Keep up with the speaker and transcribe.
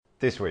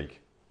This week,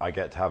 I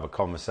get to have a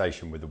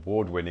conversation with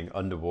award-winning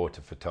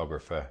underwater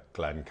photographer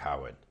Glenn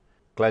Cowan.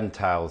 Glenn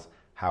tells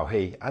how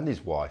he and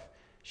his wife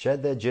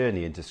shared their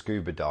journey into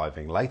scuba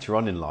diving later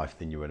on in life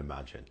than you would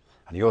imagine.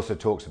 And he also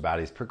talks about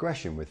his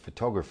progression with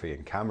photography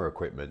and camera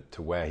equipment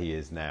to where he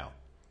is now.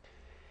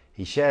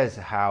 He shares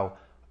how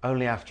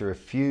only after a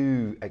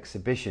few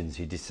exhibitions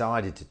he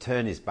decided to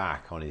turn his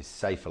back on his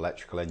safe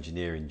electrical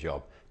engineering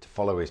job to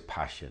follow his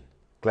passion.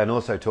 Glenn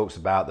also talks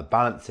about the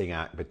balancing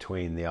act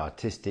between the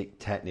artistic,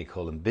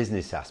 technical and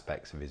business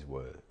aspects of his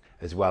work,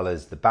 as well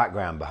as the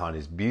background behind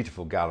his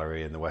beautiful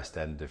gallery in the West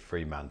End of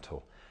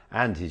Fremantle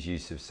and his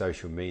use of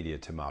social media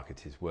to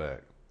market his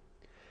work.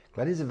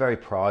 Glenn is a very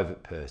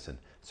private person,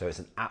 so it's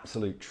an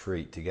absolute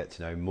treat to get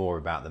to know more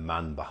about the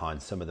man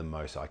behind some of the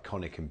most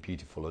iconic and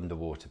beautiful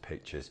underwater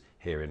pictures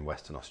here in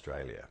Western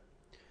Australia.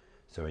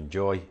 So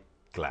enjoy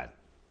Glenn.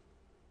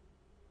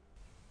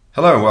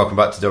 Hello and welcome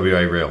back to WA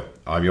Real.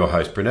 I'm your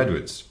host Bryn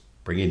Edwards.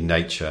 Bringing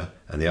nature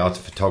and the art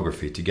of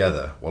photography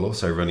together while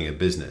also running a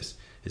business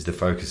is the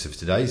focus of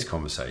today's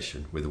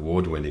conversation with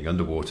award-winning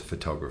underwater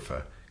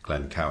photographer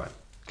Glenn Cowan.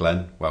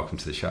 Glenn, welcome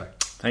to the show.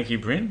 Thank you,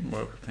 Bryn.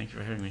 Well, thank you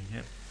for having me.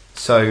 Yep.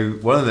 So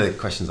one of the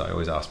questions I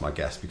always ask my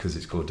guests, because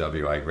it's called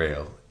WA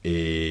Real,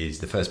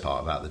 is the first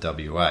part about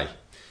the WA.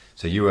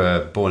 So you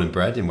were born and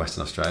bred in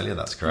Western Australia,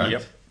 that's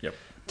correct? Yep.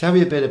 Tell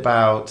me a bit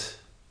about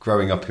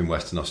growing up in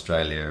Western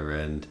Australia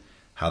and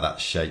how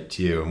that shaped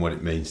you and what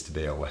it means to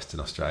be a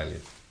Western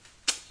Australian.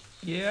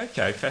 Yeah,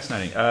 okay,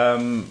 fascinating.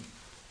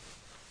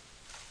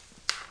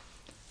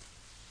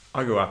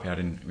 I grew up out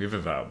in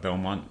Rivervale,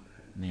 Belmont,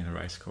 near the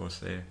racecourse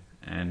there,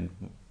 and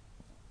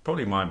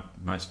probably my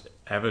most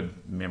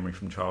avid memory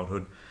from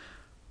childhood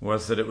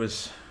was that it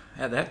was,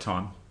 at that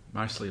time,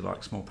 mostly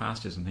like small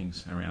pastures and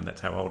things around. That's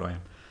how old I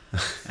am.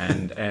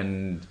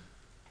 and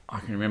I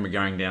can remember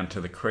going down to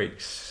the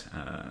creeks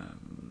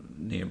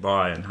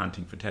nearby and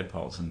hunting for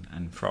tadpoles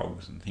and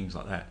frogs and things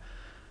like that.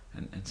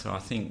 And so I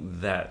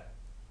think that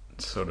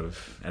sort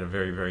of, at a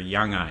very, very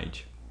young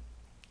age,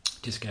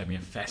 just gave me a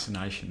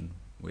fascination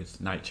with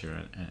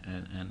nature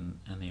and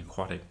the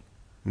aquatic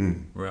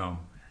realm,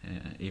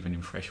 even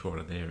in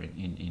freshwater there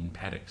in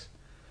paddocks.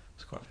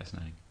 It's quite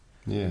fascinating.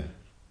 Yeah.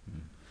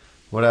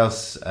 What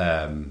else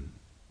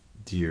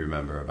do you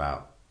remember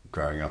about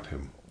growing up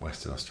in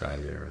Western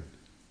Australia?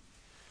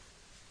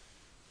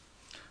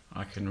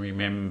 I can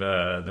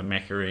remember the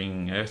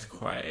Meckering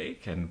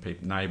earthquake and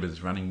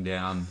neighbours running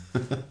down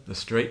the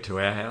street to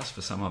our house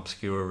for some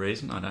obscure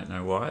reason. I don't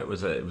know why. It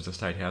was a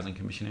state housing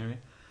commission area,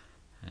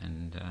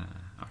 and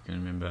I can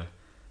remember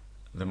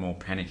them all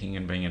panicking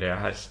and being at our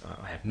house.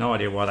 I have no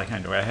idea why they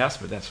came to our house,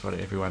 but that's what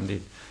everyone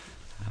did.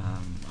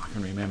 I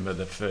can remember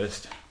the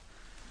first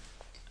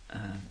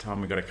time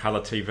we got a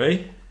colour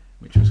TV,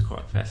 which was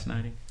quite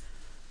fascinating.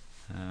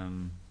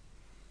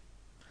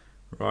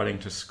 Riding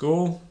to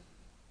school.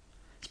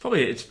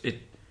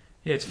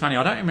 It's funny.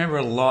 I don't remember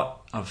a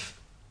lot of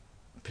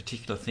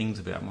particular things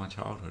about my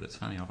childhood. It's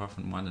funny. I've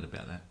often wondered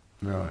about that.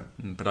 Right.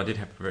 But I did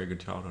have a very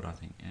good childhood, I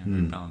think. Yeah,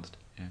 very balanced.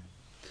 Yeah.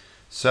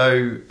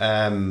 So,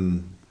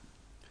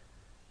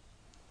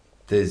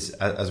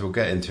 as we'll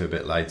get into a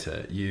bit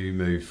later, you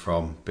moved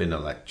from being an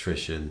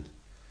electrician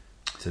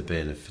to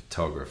being a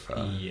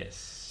photographer. Yes.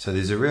 So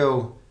there's a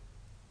real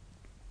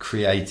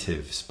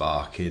creative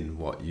spark in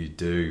what you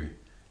do.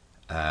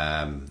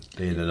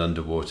 Being an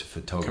underwater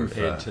photographer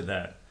compared to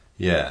that,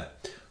 yeah,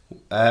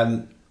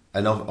 and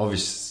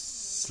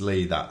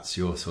obviously that's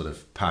your sort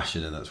of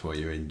passion and that's what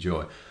you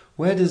enjoy.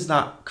 Where does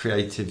that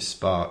creative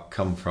spark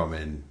come from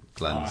in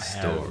Glenn's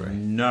story? I have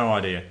no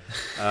idea.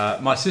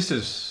 My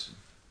sister's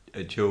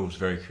Jill's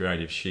very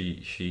creative.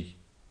 She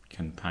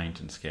can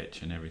paint and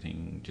sketch and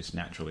everything just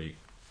naturally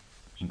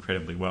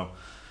incredibly well.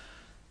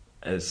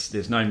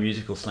 There's no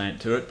musical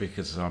slant to it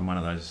because I'm one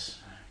of those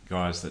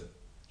guys that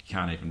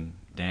can't even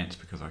dance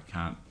because I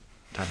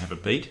don't have a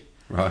beat.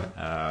 Right.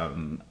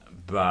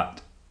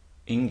 But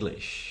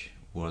English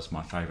was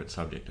my favourite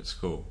subject at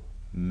school.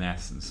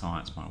 Maths and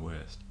science my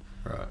worst.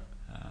 Right.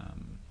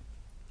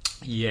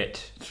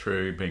 Yet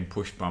through being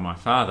pushed by my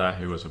father,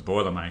 who was a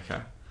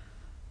boilermaker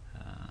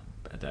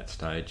at that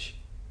stage,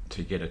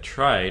 to get a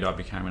trade, I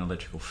became an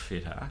electrical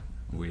fitter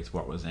with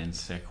what was then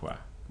Sequa,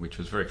 which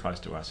was very close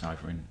to us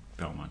over in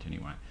Belmont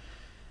anyway.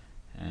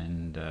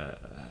 And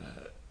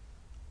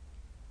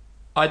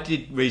I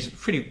did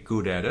pretty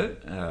good at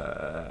it.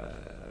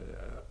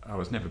 I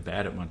was never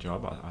bad at my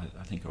job.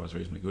 I think I was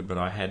reasonably good, but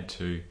I had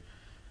to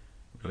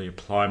really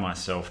apply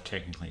myself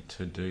technically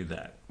to do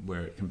that,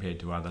 where compared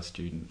to other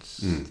students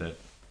that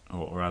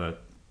or other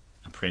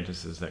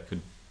apprentices that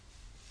could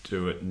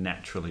do it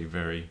naturally.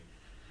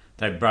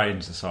 They had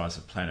brains the size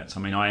of planets.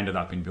 I mean, I ended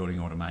up in building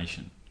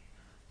automation,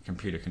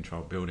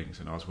 computer-controlled buildings,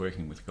 and I was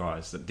working with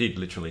guys that did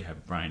literally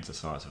have brains the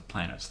size of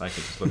planets. They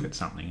could just look at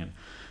something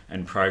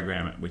and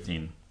program it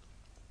within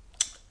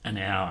an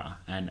hour,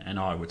 and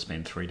I would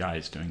spend 3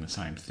 days doing the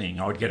same thing.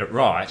 I would get it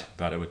right,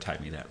 but it would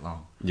take me that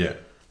long. Yeah.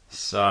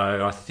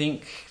 So I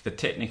think the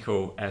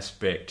technical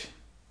aspect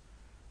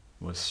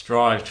was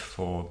strived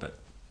for, but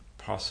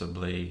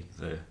possibly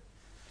the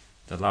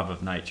the love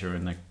of nature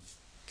and the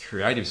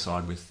creative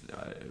side,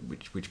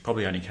 which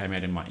probably only came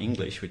out in my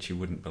English, which you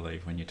wouldn't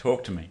believe when you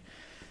talk to me.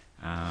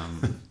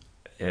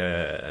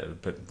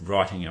 But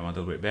writing I'm a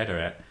little bit better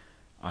at.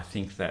 I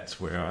think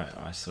that's where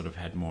I sort of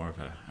had more of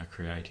a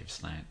creative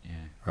slant. Yeah.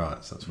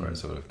 Right. So that's where it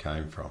sort of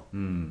came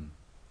from.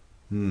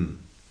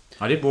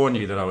 I did warn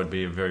you that I would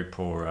be a very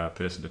poor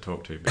person to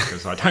talk to,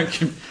 because I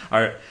don't.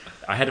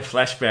 I had a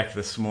flashback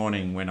this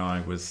morning when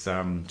I was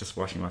just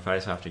washing my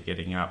face after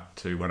getting up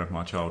to one of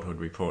my childhood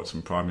reports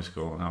from primary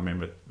school, and I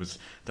remember it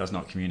does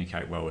not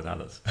communicate well with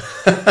others.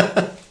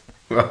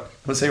 Well,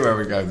 we'll see where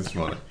we go this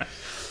morning.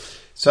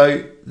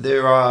 So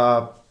there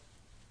are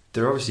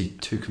obviously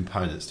two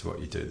components to what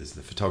you do. There's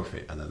the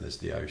photography, and then there's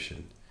the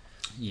ocean.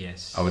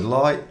 Yes. I would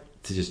like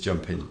to just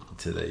jump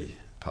into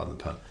pardon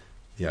the pun,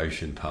 the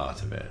ocean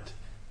part of it.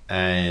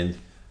 And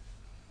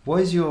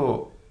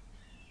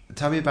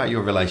tell me about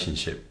your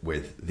relationship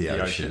with the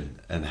ocean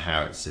and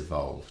how it's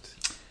evolved.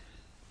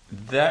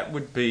 That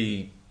would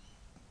be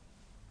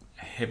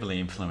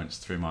heavily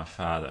influenced through my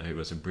father, who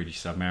was a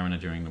British submariner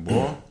during the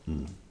war,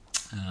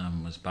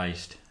 was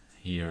based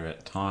here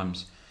at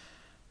times.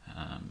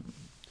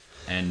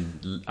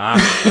 And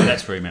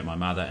that's where he met my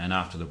mother, and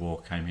after the war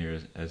came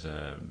here as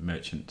a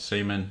merchant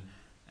seaman,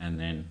 and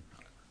then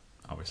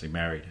obviously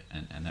married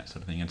and that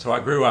sort of thing. And so I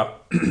grew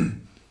up...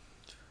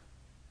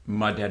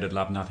 My dad had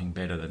loved nothing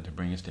better than to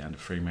bring us down to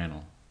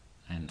Fremantle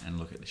and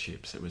look at the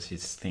ships. It was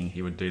his thing.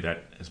 He would do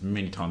that as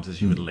many times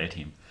as you would let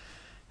him.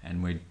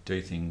 And we'd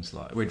do things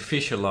like... We'd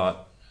fish a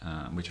lot,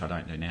 which I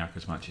don't do now,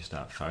 because once you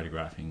start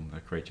photographing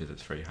the creatures,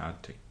 it's very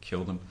hard to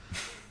kill them.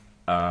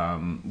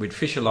 We'd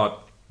fish a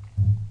lot,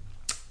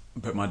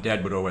 but my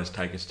dad would always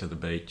take us to the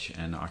beach,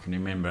 and I can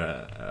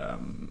remember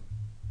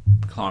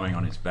climbing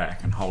on his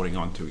back and holding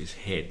on to his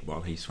head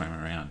while he swam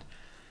around.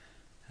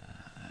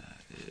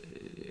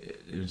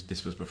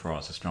 This was before I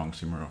was a strong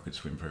swimmer. I could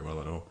swim very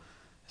well at all.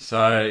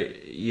 So,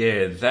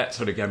 yeah, that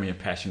sort of gave me a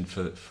passion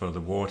for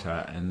the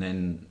water. And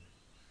then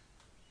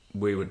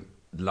we would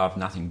love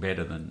nothing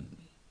better than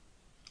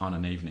on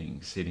an evening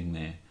sitting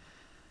there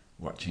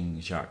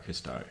watching Jacques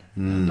Cousteau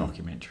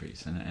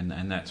documentaries.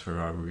 And that's where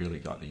I really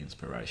got the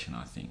inspiration,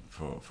 I think,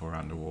 for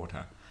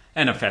underwater.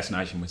 And a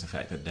fascination with the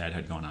fact that Dad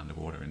had gone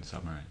underwater in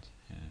submarines.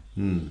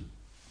 Yeah.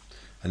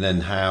 And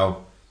then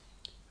how...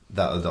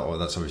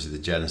 That's obviously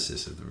the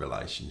genesis of the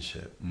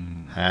relationship.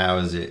 How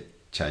has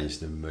it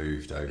changed and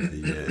moved over the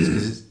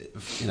years?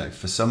 Because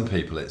for some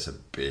people it's a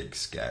big,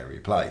 scary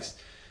place.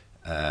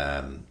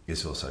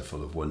 It's also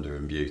full of wonder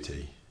and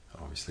beauty,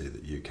 obviously,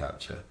 that you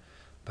capture.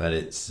 But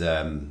it's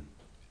a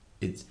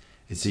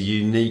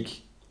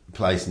unique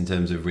place in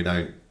terms of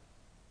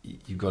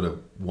you've got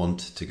to want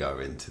to go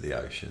into the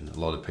ocean. A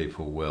lot of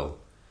people will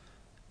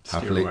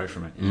happily away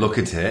from it, look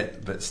at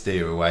it, but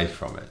steer away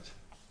from it.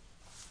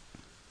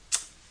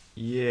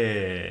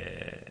 Yeah.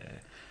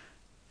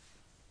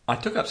 I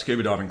took up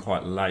scuba diving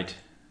quite late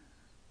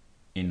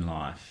in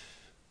life,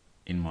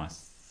 in my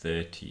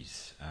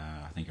 30s,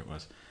 I think it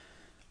was.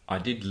 I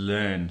did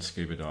learn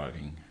scuba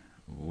diving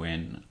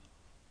when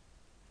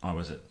I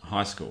was at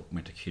high school,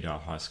 went to Kewdale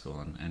High School,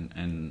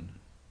 and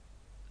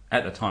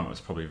at the time it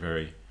was probably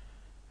very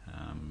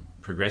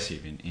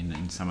progressive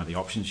in some of the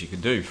options you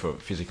could do for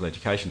physical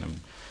education, and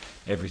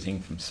everything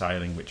from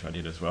sailing, which I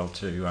did as well,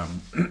 to...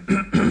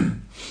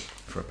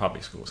 for a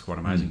public school, it's quite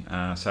amazing.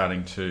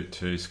 Sailing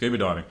to scuba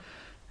diving,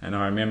 and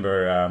I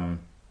remember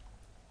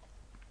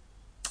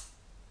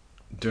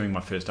doing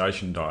my first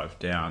ocean dive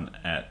down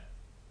at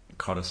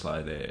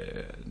Cottesloe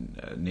there,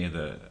 near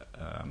the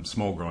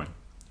Small Groin,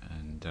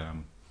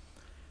 and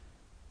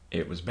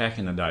it was back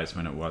in the days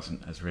when it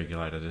wasn't as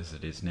regulated as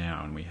it is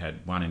now, and we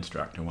had one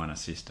instructor, one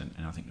assistant,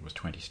 and I think there was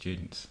 20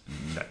 students,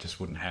 and that just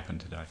wouldn't happen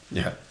today.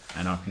 Yeah.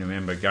 And I can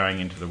remember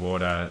going into the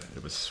water.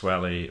 It was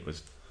swelly, it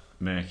was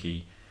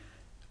murky.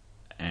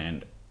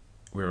 And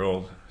we were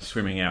all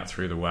swimming out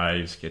through the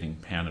waves, getting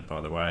pounded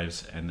by the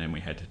waves, and then we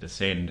had to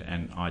descend,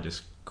 and I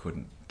just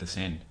couldn't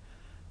descend.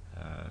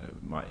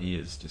 My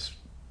ears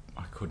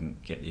I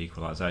couldn't get the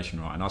equalisation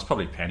right, and I was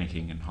probably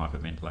panicking and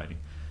hyperventilating.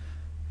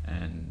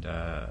 And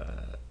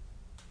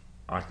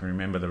I can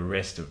remember the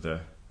rest of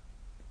the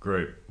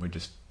group were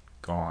just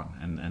gone,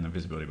 and the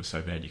visibility was so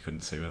bad you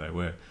couldn't see where they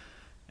were.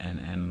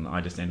 And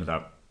I just ended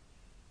up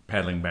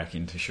paddling back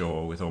into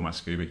shore with all my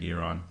scuba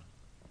gear on.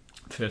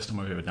 First time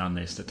I've ever done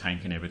this, the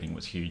tank and everything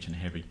was huge and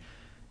heavy,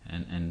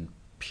 and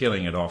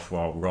peeling it off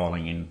while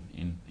rolling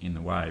in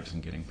the waves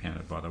and getting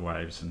pounded by the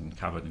waves and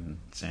covered in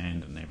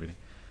sand and everything,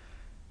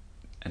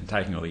 and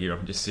taking all the gear off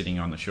and just sitting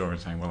on the shore and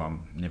saying, well,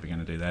 I'm never going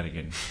to do that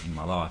again in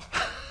my life.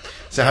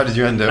 So how did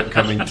you end up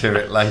coming to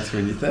it later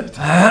in your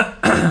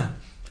 30s?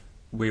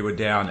 We were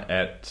down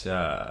at,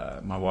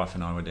 my wife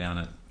and I were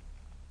down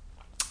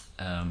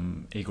at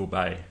Eagle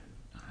Bay,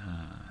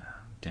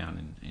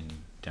 down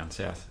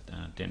south,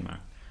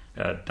 Denmark.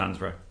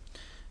 Dunsborough,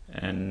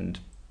 and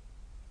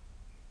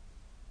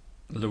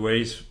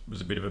Louise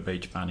was a bit of a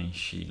beach bunny.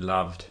 She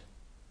loved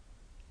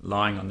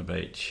lying on the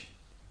beach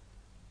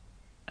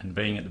and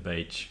being at the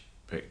beach,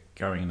 but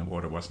going in the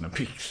water wasn't a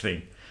big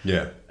thing.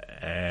 Yeah.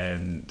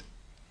 And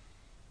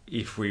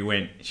if we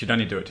went, she'd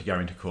only do it to go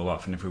in to cool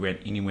off, and if we went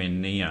anywhere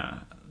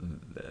near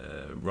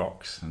the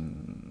rocks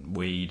and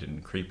weed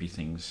and creepy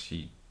things,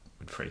 she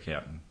would freak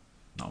out and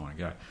not want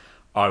to go.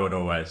 I would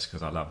always,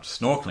 because I loved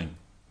snorkeling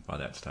by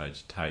that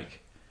stage,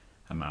 take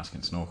a mask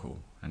and snorkel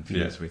and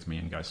fins with me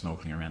and go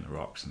snorkeling around the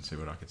rocks and see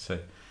what I could see.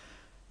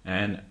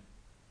 And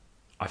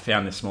I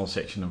found this small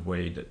section of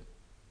weed that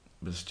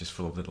was just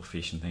full of little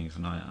fish and things,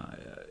 and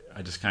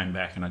I just came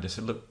back and I just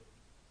said, look,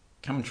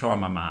 come and try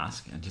my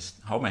mask and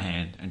just hold my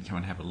hand and come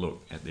and have a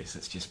look at this.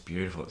 It's just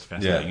beautiful. It's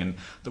fascinating. Yeah. And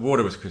the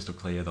water was crystal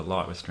clear. The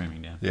light was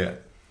streaming down. Yeah.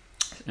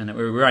 And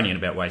we were only in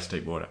about waist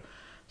deep water.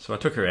 So I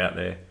took her out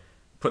there,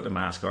 put the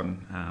mask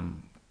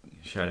on,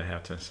 showed her how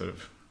to sort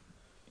of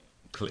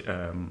put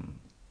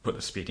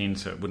the spit in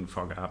so it wouldn't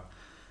fog up,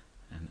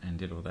 and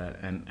did all that.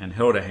 And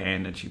held her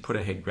hand, and she put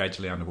her head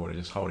gradually underwater,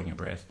 just holding her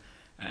breath.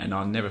 And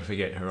I'll never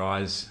forget her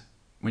eyes.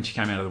 When she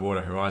came out of the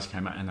water, her eyes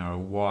came out and they were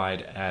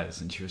wide as,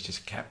 and she was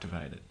just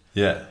captivated.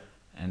 Yeah.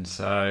 And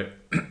so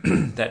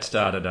that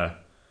started a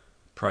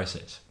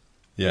process.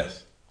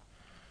 Yes.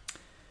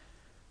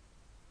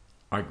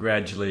 I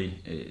gradually,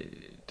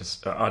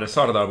 I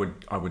decided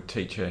I would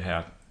teach her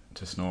how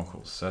to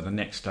snorkel. So the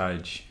next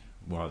stage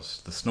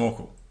was the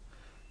snorkel.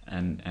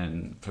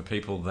 And for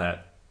people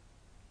that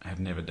have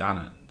never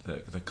done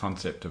it, the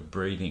concept of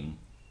breathing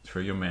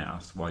through your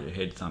mouth while your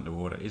head's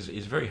underwater is a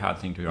very hard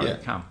thing to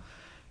overcome.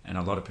 And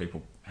a lot of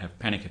people have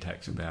panic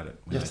attacks about it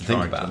when they're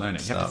trying to learn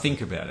it. You have to think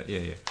about it,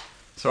 yeah.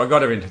 So I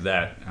got her into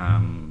that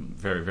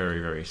very,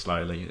 very, very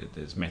slowly.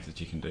 There's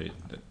methods you can do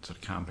that sort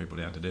of calm people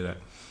down to do that.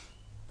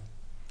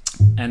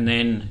 And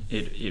then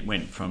it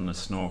went from the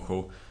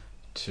snorkel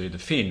to the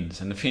fins.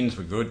 And the fins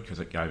were good because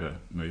it gave her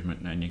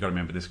movement. And you've got to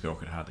remember, this girl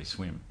could hardly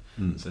swim.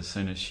 So as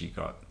soon as she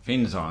got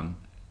fins on,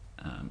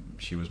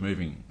 she was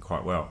moving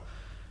quite well.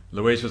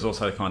 Louise was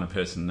also the kind of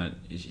person that...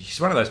 She's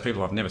one of those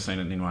people, I've never seen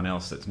in anyone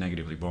else that's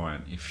negatively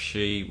buoyant. If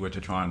she were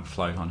to try and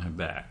float on her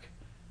back,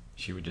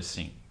 she would just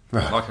sink,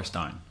 like a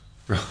stone.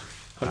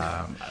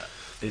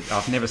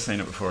 I've never seen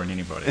it before in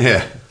anybody.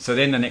 Yeah. So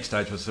then the next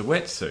stage was the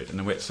wetsuit, and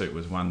the wetsuit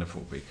was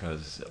wonderful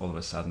because all of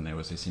a sudden there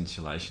was this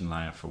insulation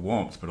layer for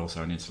warmth, but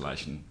also an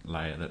insulation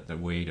layer that the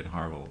weed and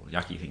horrible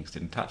yucky things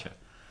didn't touch her.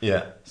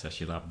 Yeah. So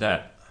she loved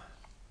that.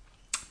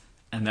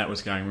 And that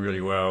was going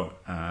really well.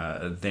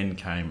 Then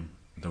came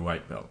the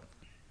weight belt.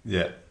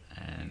 Yeah.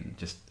 And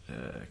just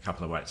a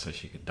couple of weights so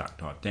she could duck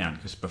dive down,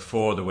 because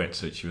before the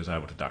wetsuit she was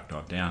able to duck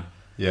dive down.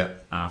 Yeah.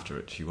 After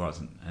it she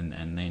wasn't, and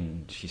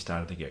then she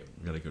started to get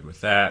really good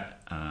with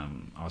that.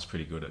 I was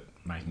pretty good at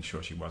making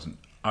sure she wasn't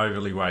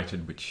overly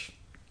weighted, which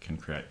can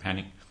create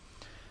panic.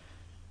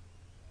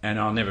 And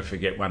I'll never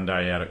forget one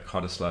day out at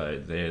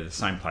Cottesloe, there, the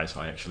same place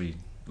I actually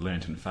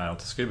learnt and failed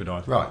to scuba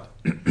dive. Right.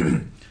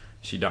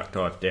 She duck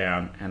dived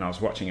down, and I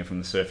was watching her from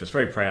the surface,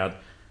 very proud.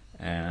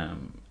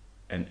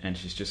 And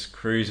she's just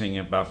cruising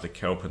above the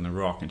kelp and the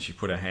rock, and she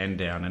put her hand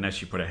down, and as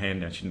she put her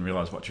hand down, she didn't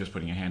realise what she was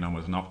putting her hand on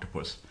was an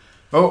octopus.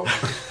 Oh!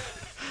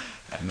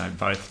 And they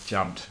both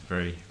jumped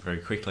very, very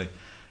quickly,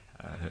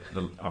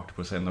 the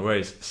octopus and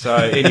Louise. So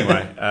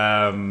anyway,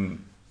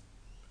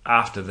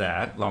 after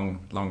that,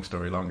 long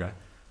story longer,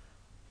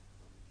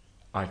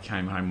 I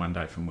came home one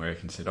day from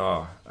work and said,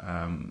 I've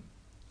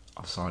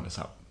signed us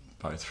up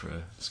both for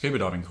a scuba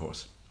diving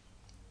course.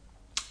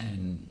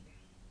 And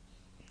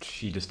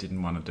she just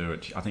didn't want to do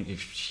it. I think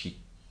if she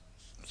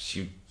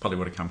probably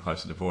would have come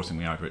close to divorcing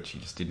me over it. She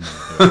just didn't want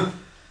to do it.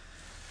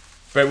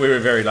 But we were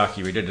very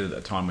lucky. We did it at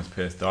the time with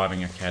Perth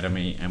Diving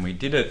Academy, and we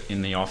did it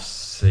in the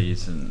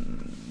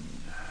off-season.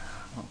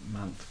 What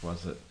month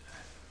was it?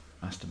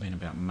 Must have been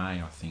about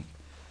May, I think.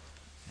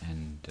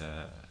 And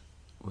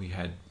we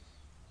had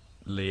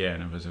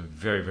Leanne, who was a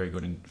very, very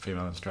good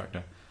female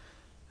instructor,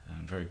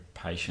 and very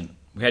patient.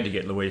 We had to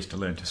get Louise to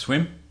learn to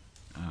swim,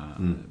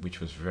 which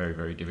was very,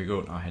 very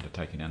difficult. I had to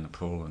take her down the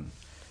pool, and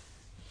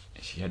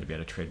she had to be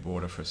able to tread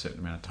water for a certain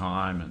amount of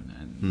time,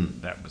 and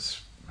that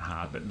was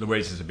hard. But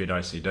Louise is a bit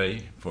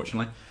OCD,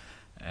 fortunately,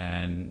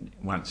 and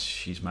once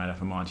she's made up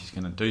her mind she's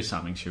going to do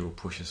something, she will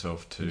push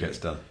herself to gets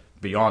done.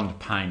 Beyond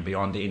pain,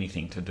 beyond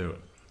anything to do it.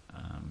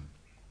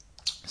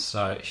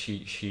 So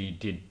she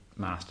did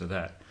master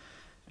that.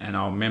 And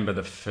I'll remember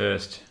the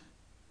first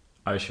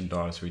ocean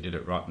dives we did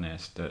at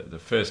Rottnest. The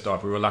first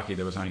dive, we were lucky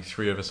there was only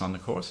 3 of us on the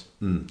course.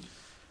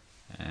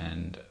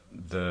 And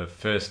the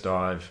first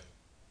dive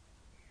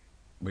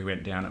we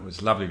went down, it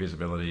was lovely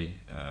visibility,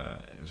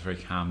 it was a very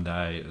calm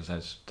day, it was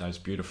those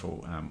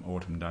beautiful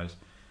autumn days.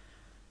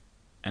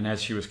 And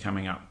as she was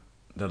coming up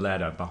the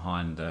ladder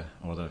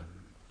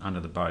under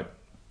the boat,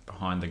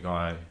 behind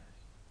the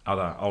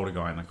other older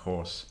guy in the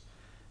course,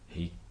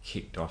 he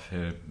kicked off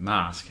her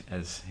mask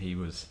as he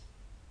was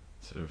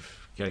sort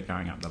of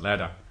going up the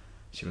ladder.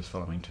 She was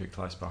following too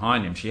close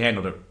behind him. She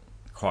handled it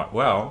quite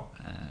well,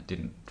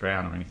 didn't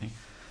drown or anything,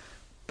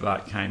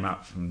 but came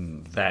up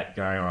from that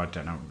going, I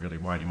don't know really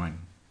why anyone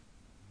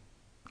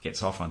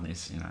gets off on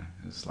this,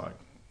 It's like,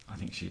 I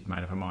think she'd made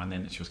up her mind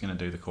then that she was going to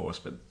do the course,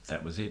 but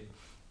that was it.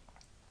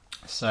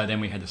 So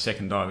then we had the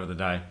second dive of the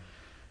day,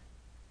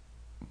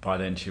 by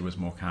then she was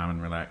more calm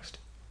and relaxed,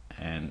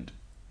 and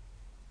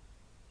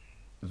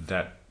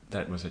that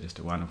was just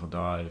a wonderful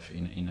dive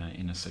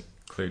in a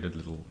secluded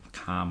little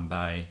calm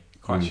bay,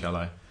 quite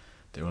shallow.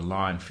 There were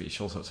lionfish,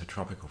 all sorts of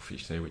tropical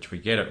fish there, which we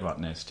get at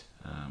Rottnest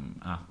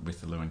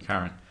with the Lewin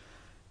Current,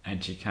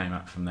 and she came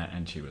up from that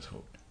and she was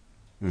hooked.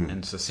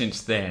 And so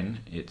since then,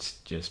 it's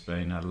just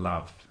been a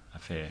love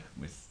affair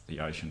with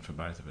the ocean for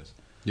both of us.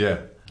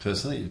 Yeah, so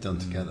it's something you've done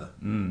together.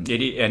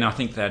 And I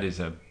think that is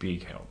a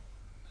big help.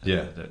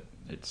 Yeah. That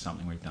it's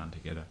something we've done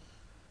together.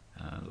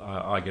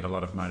 I get a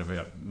lot of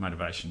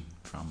motivation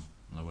from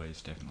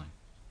Louise, definitely.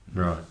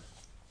 Right.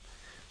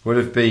 What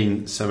have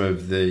been some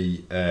of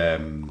the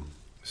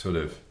sort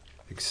of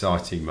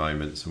exciting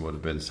moments, and what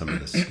have been some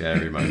of the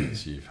scary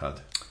moments you've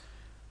had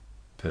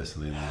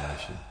personally in the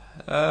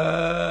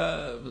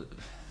ocean?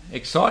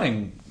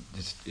 Exciting.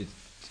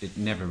 It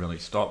never really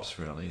stops.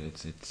 Really,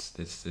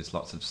 there's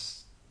lots of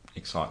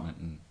excitement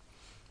and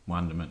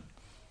wonderment.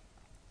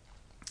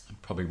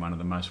 Probably one of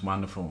the most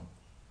wonderful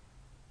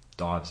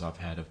dives I've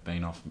had have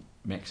been off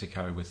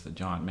Mexico with the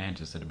giant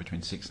mantas that are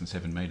between 6 and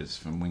 7 metres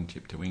from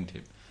wingtip to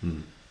wingtip.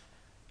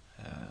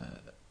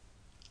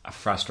 A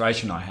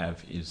frustration I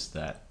have is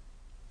that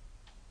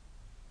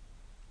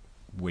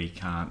we're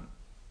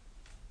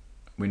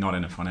not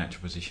in a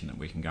financial position that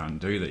we can go and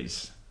do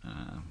these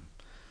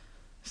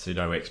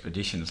pseudo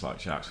expeditions like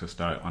Sharks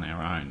Cousteau on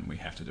our own. We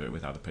have to do it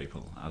with other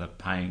people, other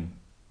paying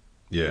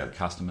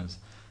customers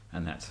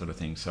and that sort of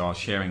thing. So I was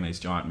sharing these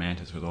giant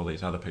mantas with all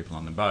these other people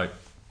on the boat,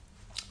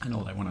 and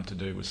all they wanted to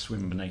do was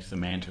swim beneath the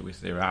manta with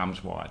their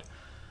arms wide.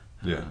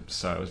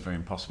 So it was very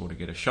impossible to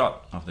get a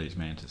shot of these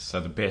mantas. So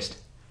the best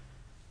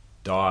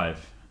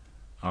dive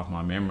of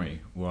my memory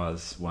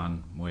was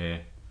one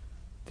where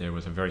there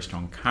was a very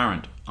strong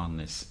current on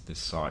this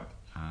site.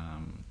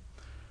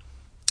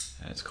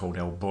 It's called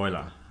El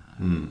Boiler.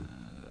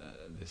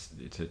 It's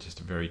just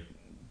a very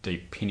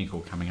deep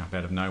pinnacle coming up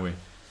out of nowhere,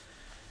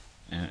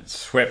 and it's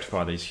swept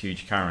by these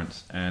huge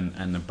currents,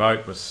 and the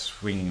boat was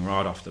swinging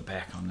right off the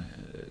back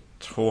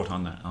taut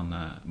on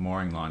the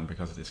mooring line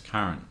because of this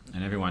current,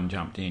 and everyone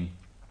jumped in.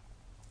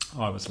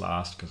 I was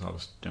last because I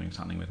was doing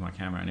something with my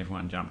camera, and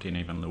everyone jumped in,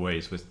 even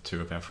Louise with 2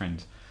 of our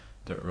friends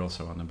that were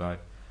also on the boat,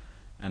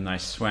 and they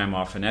swam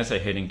off, and as they're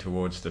heading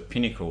towards the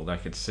pinnacle, they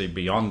could see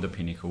beyond the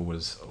pinnacle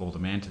was all the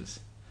mantas.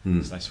 So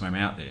they swam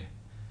out there,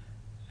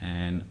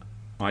 and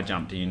I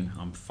jumped in,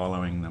 I'm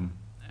following them,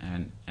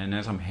 and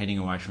as I'm heading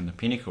away from the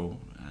pinnacle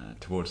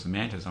towards the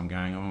mantas, I'm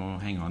going, oh,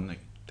 hang on,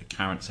 the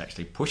current's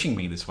actually pushing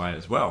me this way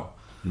as well.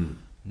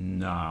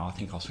 No, I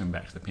think I'll swim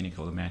back to the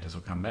pinnacle, the mantas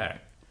will come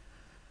back.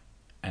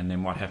 And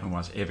then what happened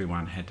was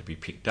everyone had to be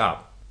picked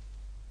up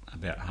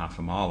about half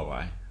a mile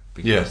away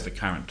because the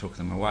current took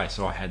them away.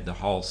 So I had the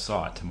whole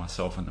site to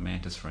myself and the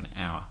mantas for an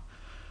hour,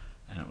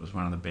 and it was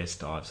one of the best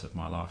dives of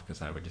my life because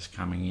they were just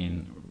coming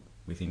in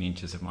within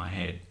inches of my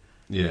head.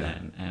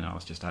 And I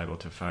was just able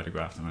to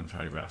photograph them.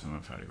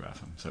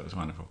 So it was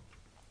wonderful.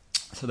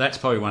 So that's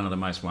probably one of the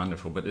most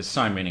wonderful, but there's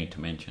so many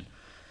to mention.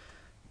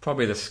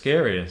 Probably the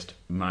scariest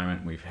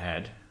moment we've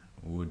had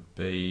would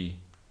be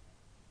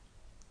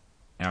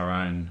our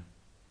own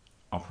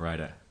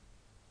operator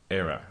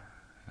error.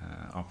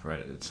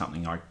 It's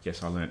something I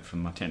guess I learnt from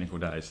my technical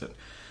days, that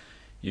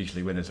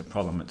usually when there's a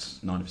problem, it's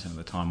 90% of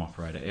the time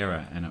operator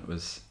error, and it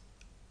was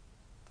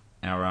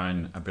our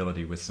own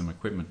ability with some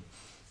equipment.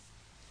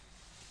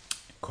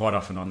 Quite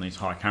often on these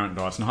high current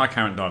dives, and high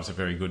current dives are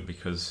very good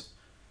because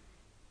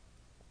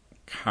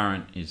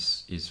current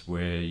is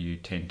where you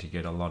tend to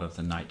get a lot of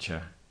the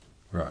nature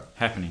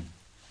happening.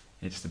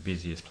 It's the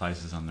busiest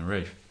places on the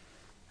reef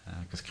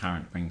because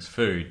current brings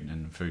food,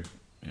 and food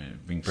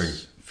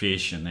brings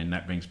fish, and then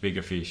that brings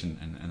bigger fish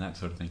and that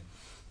sort of thing.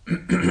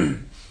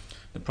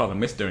 The problem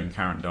with doing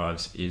current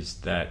dives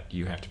is that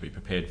you have to be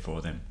prepared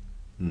for them,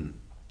 and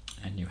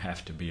you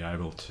have to be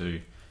able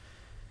to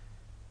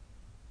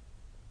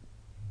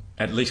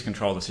at least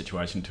control the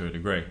situation to a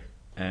degree.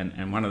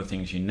 And one of the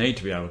things you need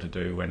to be able to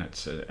do when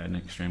it's an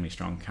extremely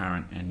strong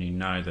current, and you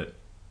know that,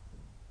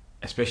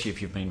 especially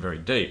if you've been very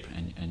deep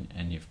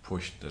and you've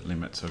pushed the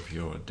limits of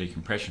your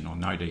decompression or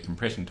no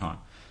decompression time,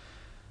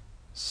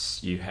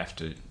 you have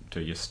to do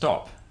your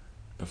stop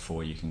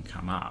before you can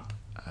come up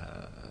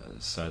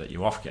so that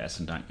you off gas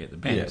and don't get the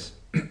bends.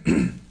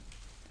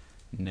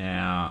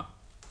 Now,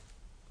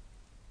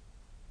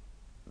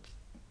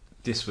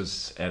 this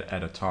was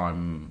at a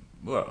time,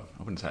 well,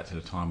 I wouldn't say it's at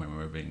a time when we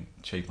were being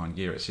cheap on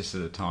gear. It's just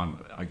at a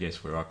time, I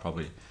guess, where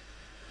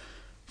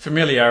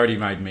familiarity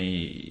made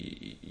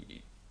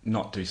me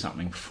not do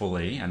something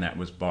fully, and that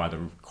was buy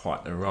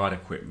quite the right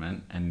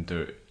equipment and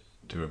do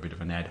a bit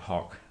of an ad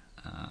hoc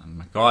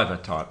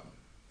MacGyver type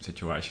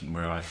situation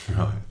where I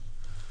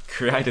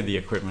created the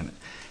equipment.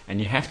 And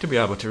you have to be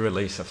able to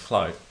release a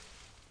float,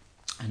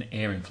 an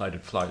air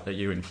inflated float that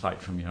you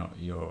inflate from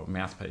your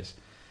mouthpiece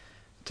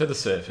to the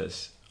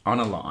surface on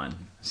a line,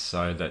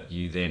 so that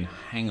you then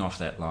hang off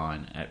that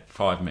line at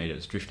 5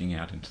 metres drifting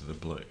out into the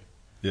blue.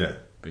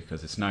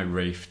 Because there's no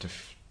reef to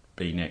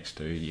be next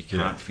to. You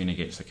can't fin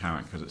against the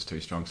current because it's too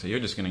strong. So you're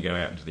just going to go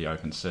out into the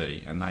open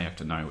sea, and they have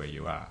to know where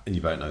you are. And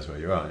your boat knows where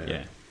you are.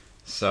 Yeah.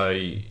 So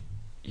you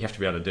have to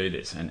be able to do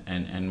this,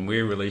 and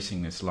we're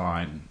releasing this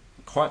line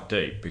quite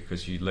deep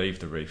because you leave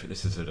the reef.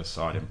 This is at a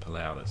site in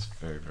Palau that's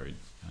very, very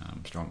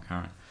strong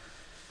current,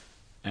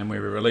 and we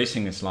were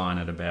releasing this line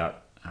at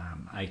about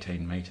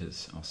 18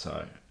 metres or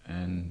so,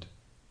 and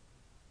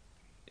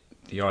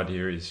the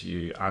idea is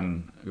you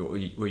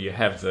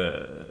have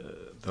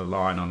the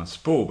line on a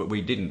spool, but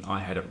we didn't. I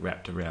had it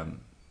wrapped around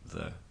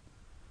the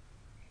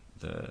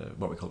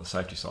what we call the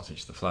safety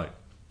sausage, the float,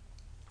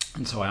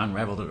 and so I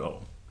unravelled it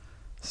all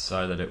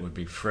so that it would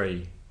be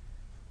free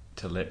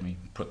to let me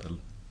put the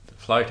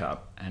float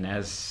up. And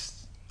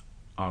as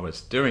I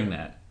was doing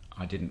that,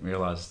 I didn't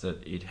realise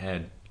that it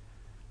had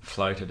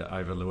floated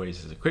over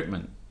Louise's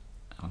equipment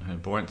on her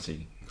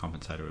buoyancy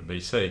compensator at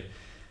BC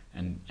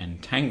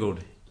and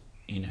tangled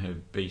in her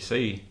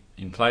BC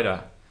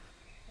inflator,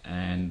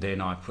 and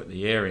then I put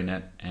the air in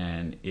it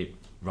and it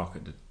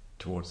rocketed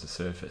towards the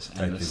surface.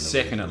 And the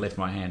second it left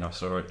my hand, I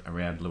saw it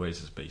around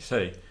Louise's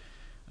BC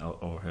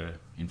or her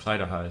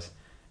inflator hose,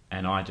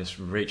 and I just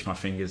reached my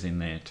fingers in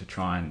there to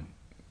try and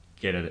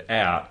get it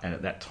out, and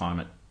at that time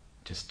it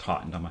just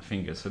tightened on my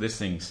fingers. So this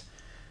thing's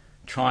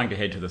trying to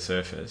head to the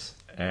surface,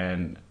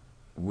 and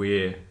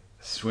we're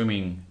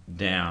swimming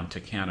down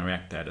to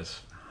counteract that as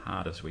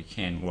hard as we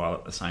can, while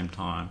at the same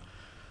time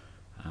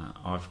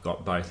I've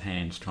got both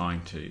hands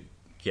trying to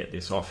get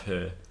this off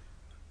her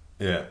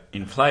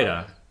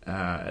inflator.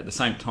 At the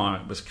same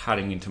time, it was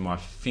cutting into my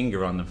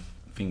finger on the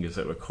fingers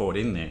that were caught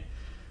in there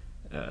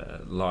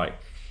like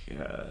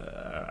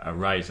a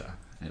razor.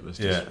 It was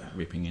just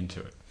ripping into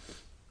it.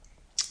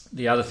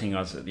 The other thing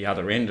was, at the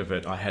other end of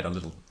it, I had a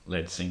little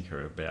lead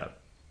sinker about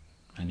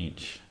an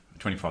inch,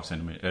 25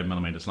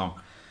 millimetres long.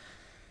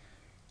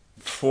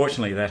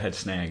 Fortunately, that had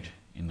snagged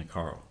in the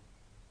coral,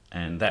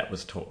 and that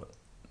was taut.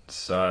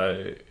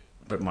 So,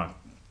 but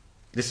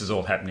this is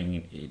all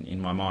happening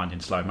in my mind in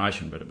slow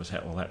motion, but it was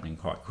all happening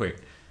quite quick.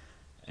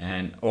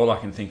 And all I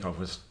can think of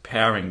was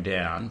powering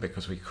down,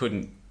 because we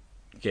couldn't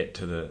get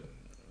to the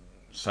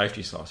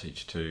safety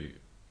sausage to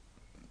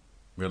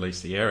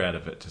release the air out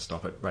of it to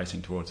stop it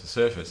racing towards the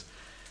surface.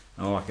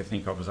 And all I could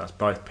think of was us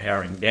both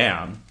powering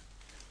down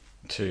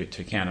to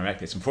counteract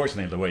this.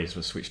 Unfortunately, Louise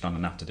was switched on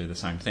enough to do the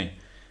same thing.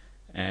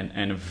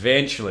 And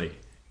eventually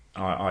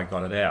I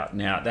got it out.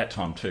 Now, at that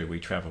time too, we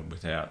travelled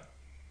without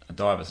a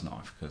diver's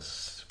knife,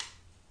 because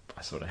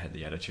I sort of had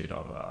the attitude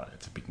of,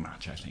 it's a big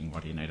macho thing,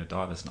 what do you need a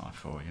diver's knife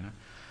for, you know?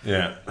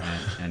 Yeah.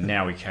 And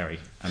now we carry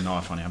a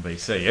knife on our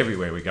BC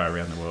everywhere we go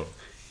around the world.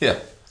 Yeah.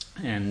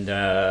 And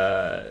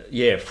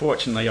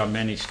fortunately I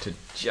managed to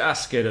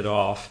just get it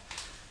off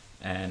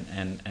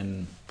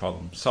and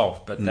problem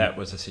solved. But that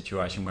was a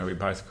situation where we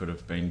both could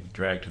have been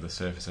dragged to the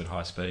surface at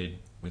high speed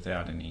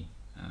without any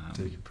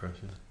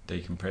decompression.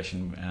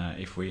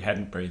 If we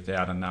hadn't breathed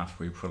out enough,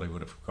 we probably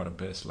would have got a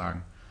burst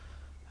lung.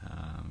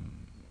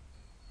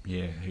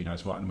 Who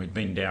knows what. And we'd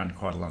been down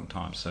quite a long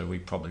time, so we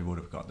probably would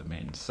have got the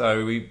mend.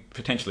 So we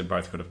potentially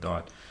both could have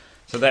died.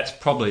 So that's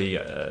probably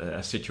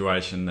a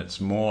situation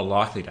that's more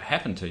likely to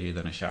happen to you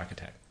than a shark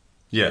attack.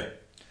 Yeah.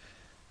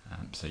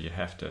 So you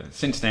have to.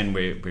 Since then,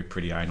 we're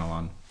pretty anal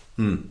on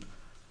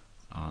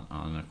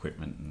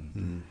equipment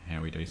and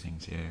how we do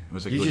things. Yeah, it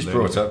was a. You just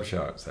brought up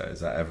sharks. There, is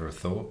that ever a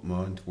thought,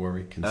 mind,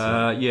 worry,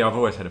 concern? Yeah, I've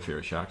always had a fear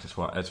of sharks.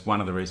 It's one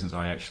of the reasons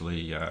I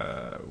actually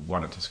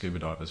wanted to scuba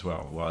dive as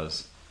well.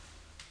 Was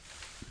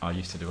I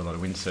used to do a lot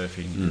of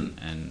windsurfing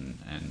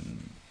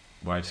and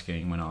wave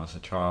skiing when I was a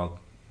child.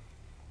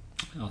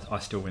 I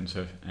still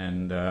windsurf,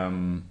 and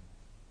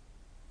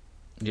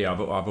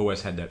I've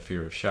always had that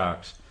fear of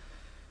sharks.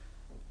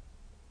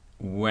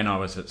 When I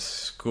was at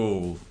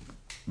school,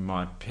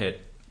 my pet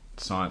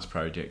science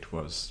project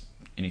was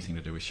anything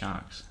to do with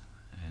sharks.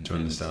 To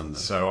understand that.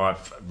 So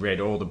I've read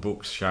all the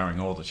books showing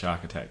all the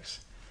shark attacks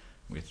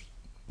with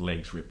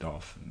legs ripped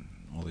off and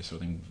all this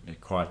sort of thing. They're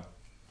quite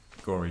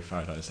gory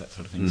photos, that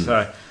sort of thing.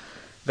 So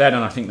that,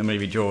 and I think the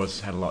movie Jaws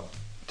had a lot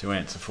to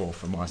answer for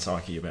my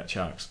psyche about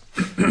sharks.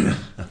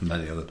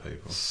 Many other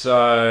people.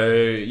 So,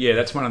 yeah,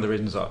 that's one of the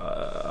reasons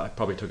I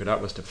probably took it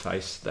up, was to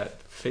face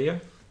that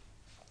fear.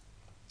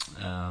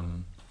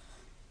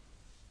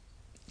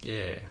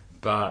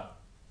 But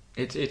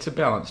it's a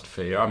balanced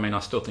fear. I mean, I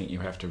still think you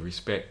have to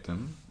respect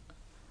them.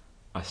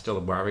 I still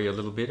worry a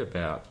little bit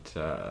about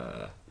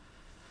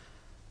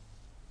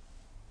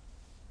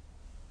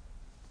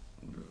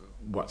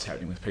what's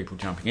happening with people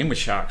jumping in with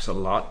sharks a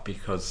lot,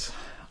 because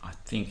I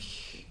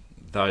think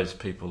those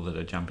people that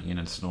are jumping in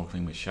and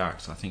snorkeling with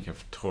sharks, I think,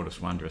 have taught us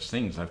wondrous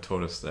things. They've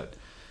taught us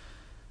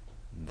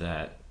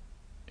that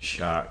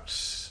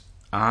sharks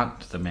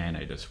aren't the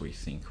man-eaters we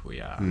think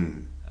we are.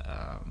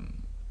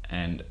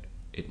 And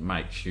it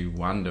makes you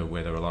wonder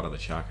whether a lot of the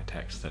shark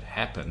attacks that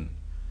happen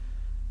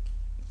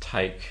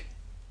take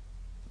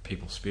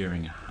people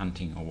spearing,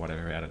 hunting or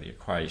whatever out of the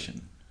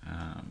equation,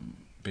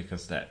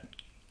 because that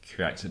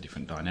creates a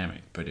different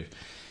dynamic. But if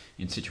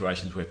in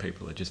situations where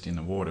people are just in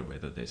the water,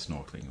 whether they're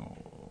snorkeling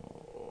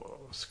or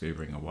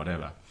scubaing or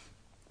whatever,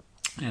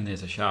 and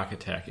there's a shark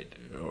attack,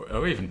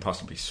 or even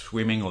possibly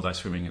swimming, although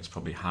swimming it's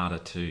probably harder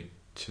to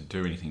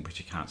do anything because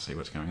you can't see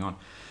what's going on.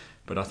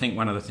 But I think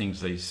one of the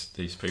things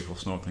these people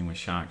snorkeling with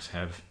sharks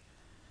have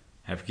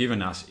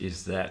given us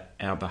is that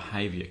our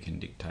behaviour can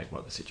dictate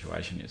what the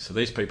situation is. So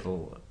these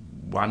people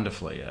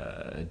wonderfully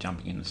are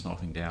jumping in and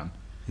snorkeling down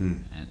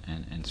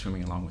and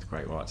swimming along with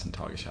great whites and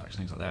tiger sharks,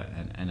 things like that.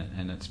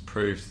 And it's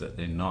proved that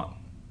they're not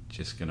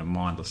just going to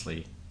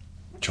mindlessly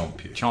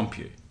chomp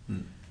you.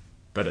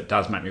 But it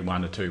does make me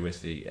wonder too,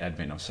 with the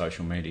advent of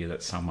social media,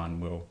 that someone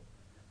will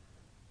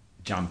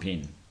jump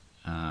in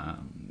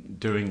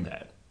doing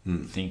that,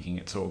 thinking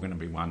it's all going to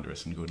be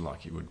wondrous and good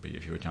like you would be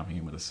if you were jumping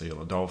in with a seal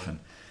or dolphin,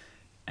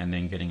 and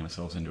then getting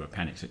themselves into a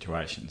panic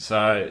situation.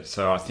 So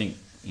I think,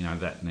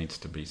 that needs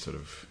to be sort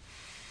of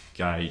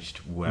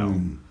gauged well.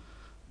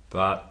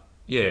 But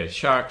yeah,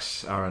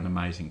 sharks are an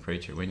amazing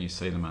creature. When you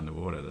see them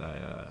underwater, they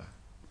are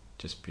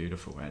just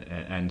beautiful.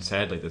 And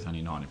sadly, there's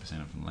only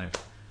 90% of them left.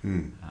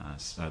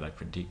 So they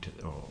predict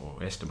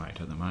or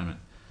estimate at the moment.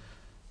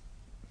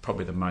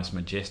 Probably the most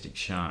majestic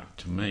shark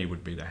to me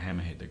would be the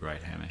hammerhead, the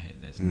great hammerhead.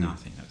 There's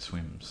nothing that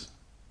swims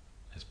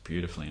as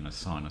beautifully and as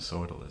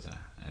sinusoidal as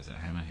a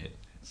hammerhead.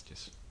 It's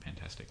just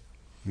fantastic.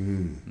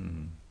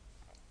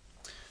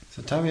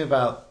 So tell me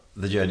about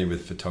the journey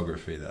with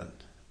photography then,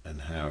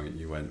 and how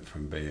you went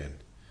from being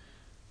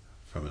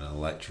from an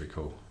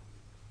electrical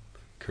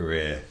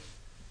career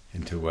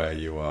into where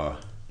you are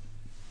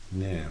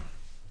now.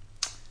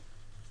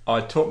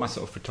 I taught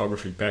myself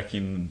photography back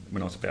in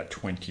when I was about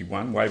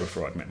 21, way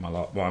before I'd met my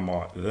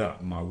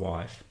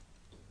wife.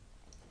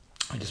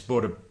 I just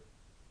bought a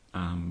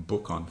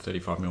book on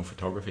 35mm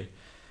photography.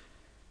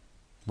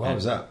 Why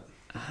was that?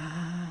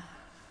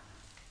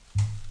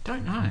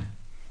 Don't know.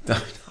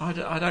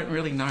 I don't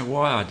really know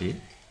why I did,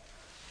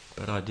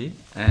 but I did.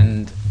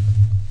 And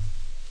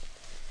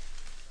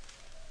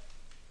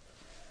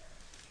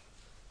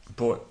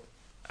bought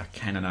a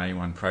Canon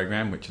A1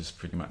 program, which is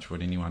pretty much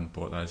what anyone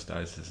bought those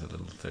days, as a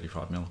little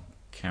 35mm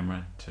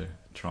camera to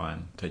try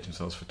and teach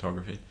themselves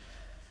photography.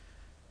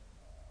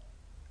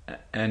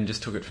 And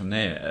just took it from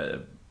there.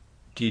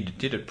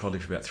 Did it probably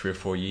for about 3 or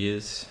 4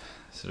 years.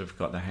 Sort of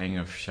got the hang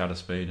of shutter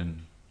speed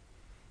and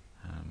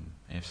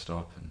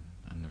f-stop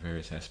and the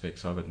various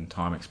aspects of it, and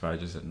time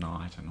exposures at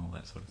night and all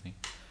that sort of thing.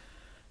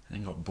 And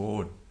then got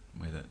bored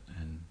with it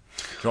and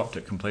dropped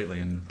it completely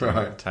and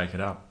didn't take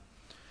it up.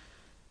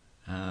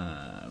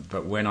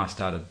 But when I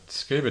started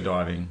scuba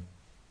diving,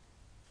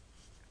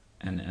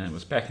 and it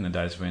was back in the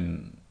days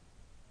when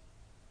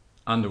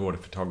underwater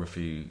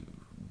photography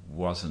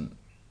wasn't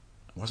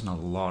a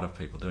lot of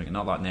people doing it.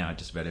 Not like now,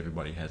 just about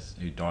everybody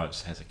who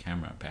dives has a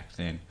camera. Back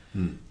then,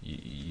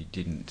 you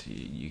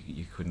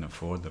couldn't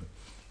afford them.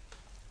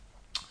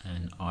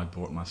 And I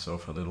bought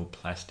myself a little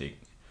plastic,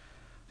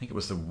 I think it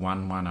was the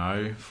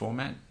 110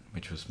 format,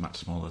 which was much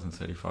smaller than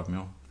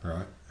 35mm.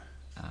 Right.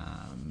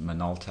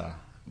 Minolta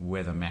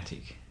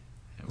Weathermatic.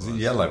 Was it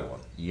yellow one?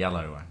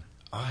 Yellow one.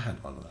 I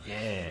had one of those.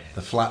 Yeah.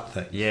 The flat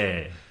thing.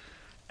 Yeah.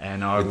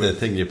 And the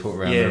thing you put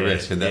around the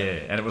wrist with that. Yeah,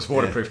 and it was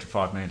waterproof to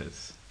 5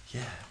 metres.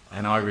 Yeah.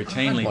 And I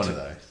routinely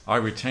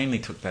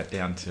took took that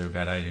down to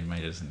about 18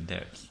 metres in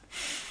depth.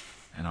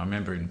 And I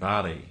remember in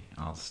Bali,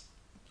 I was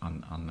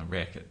on the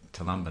wreck at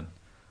Tulumban.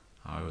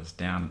 I was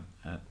down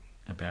at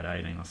about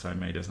 18 or so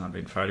metres, and I'd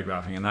been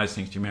photographing. And those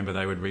things, do you remember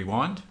they would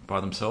rewind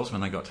by themselves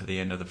when they got to the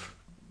end of the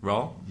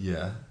roll?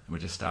 Yeah. It would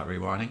just start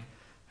rewinding.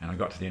 And I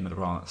got to the end of the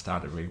roll and it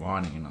started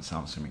rewinding, and so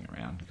I'm swimming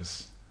around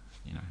because,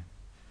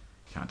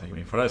 can't take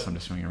any photos, so I'm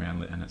just swimming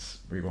around and it's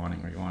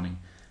rewinding.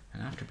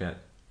 And after about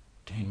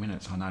 10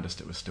 minutes, I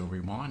noticed it was still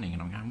rewinding,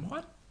 and I'm going,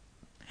 what?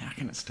 How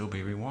can it still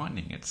be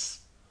rewinding? It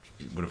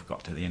would have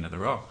got to the end of the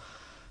roll.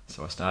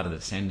 So I started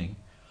ascending,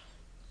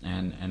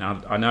 and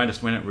I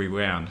noticed when it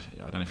rewound,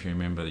 I don't know if you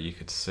remember, you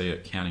could see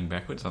it counting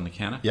backwards on the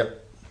counter.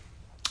 Yep.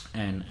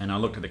 And I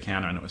looked at the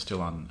counter and it was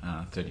still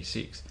on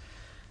 36.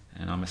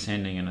 And I'm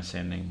ascending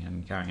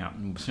and going up.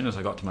 And as soon as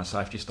I got to my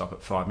safety stop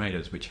at 5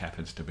 metres, which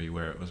happens to be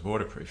where it was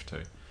waterproof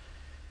to,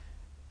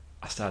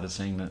 I started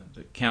seeing that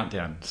the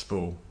countdown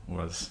spool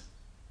was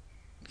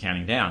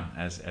counting down,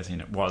 as in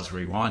it was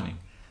rewinding.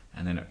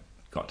 And then it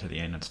got to the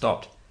end and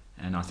stopped.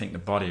 And I think the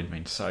body had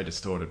been so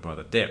distorted by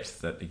the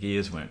depth that the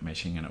gears weren't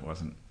meshing and it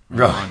wasn't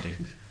rewinding.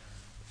 Right.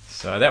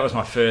 So that was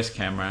my first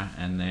camera.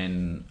 And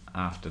then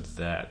after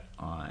that,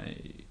 I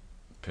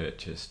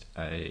purchased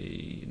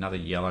another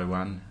yellow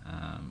one,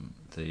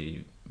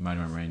 the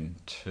Monomarine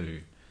 2,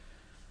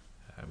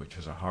 which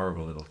was a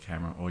horrible little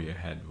camera. All you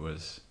had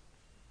was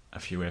a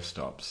few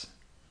f-stops.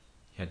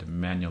 You had to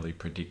manually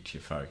predict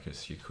your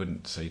focus. You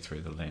couldn't see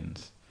through the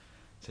lens.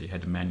 So you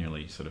had to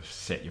manually sort of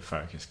set your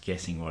focus,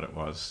 guessing what it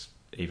was,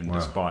 even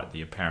despite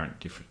the apparent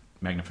different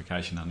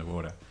magnification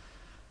underwater.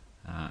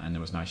 And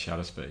there was no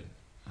shutter speed.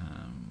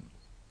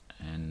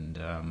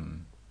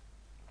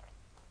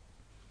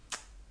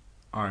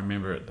 I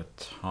remember at the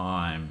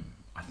time,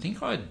 I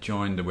think I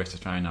joined the West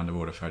Australian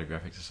Underwater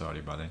Photographic Society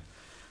by then,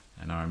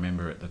 and I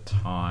remember at the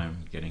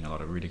time getting a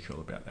lot of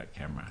ridicule about that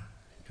camera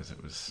because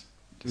it was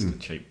just a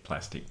cheap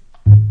plastic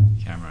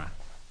camera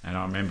And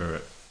I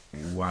remember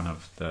one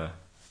of the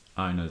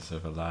owners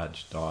of a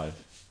large dive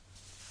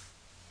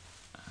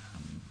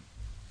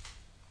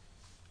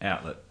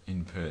outlet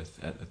in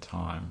Perth at the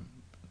time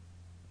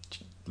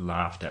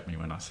laughed at me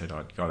when I said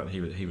I'd got it.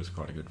 He was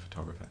quite a good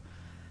photographer,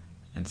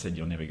 and said,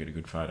 "You'll never get a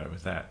good photo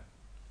with that."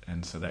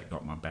 And so that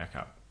got my back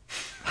up.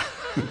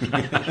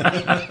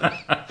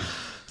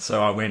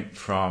 So I went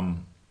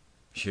from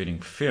shooting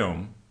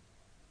film,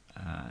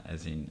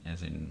 as in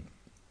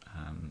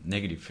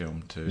negative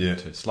film,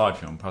 to slide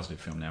film, positive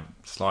film. Now,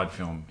 slide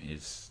film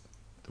is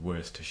the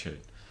worst to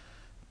shoot,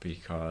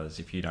 because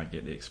if you don't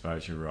get the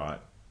exposure right,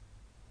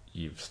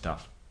 you've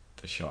stuffed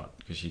the shot,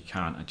 because you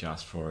can't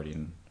adjust for it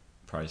in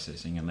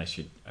processing unless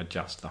you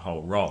adjust the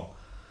whole roll.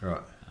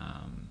 Right.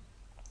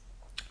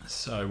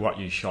 So what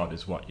you shot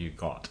is what you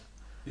got.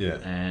 Yeah.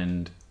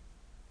 And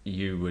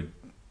you would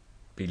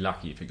be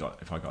lucky if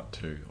I got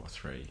 2 or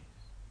 3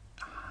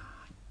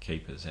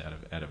 keepers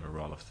out of a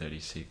roll of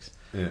 36.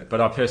 Yeah.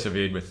 But I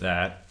persevered with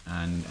that,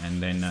 and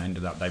then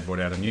ended up, they brought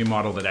out a new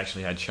model that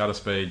actually had shutter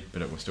speed,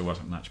 but it still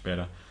wasn't much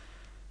better.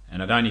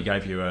 And it only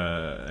gave you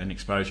an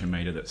exposure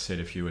meter that said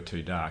if you were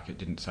too dark. It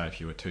didn't say if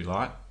you were too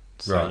light.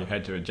 So right. You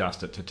had to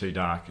adjust it to too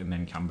dark and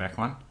then come back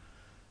one.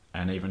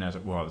 And even as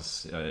it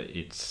was,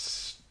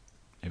 its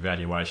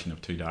evaluation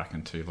of too dark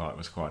and too light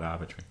was quite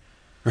arbitrary.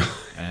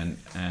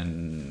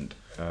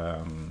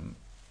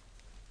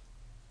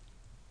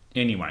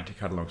 Anyway, to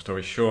cut a long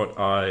story short,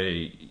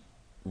 I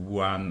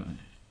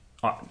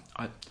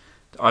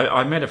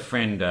met a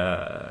friend,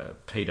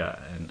 Peter,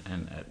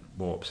 and at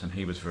Warps, and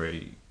he was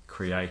very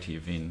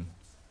creative in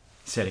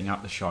setting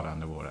up the shot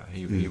underwater.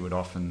 He would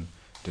often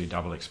do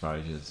double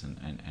exposures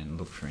and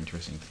look for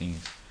interesting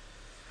things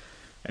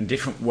and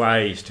different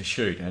ways to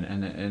shoot,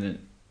 and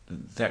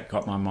that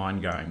got my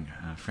mind going.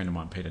 A friend of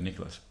mine, Peter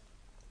Nicholas,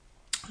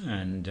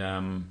 and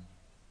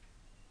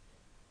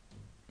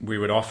we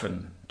would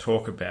often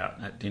talk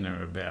at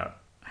dinner about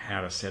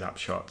how to set up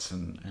shots,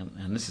 and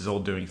this is all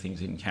doing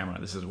things in camera.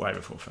 This is way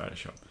before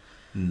Photoshop.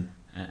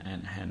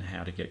 And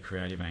how to get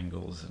creative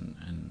angles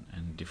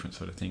and different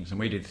sort of things. And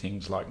we did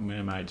things like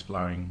mermaids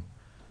blowing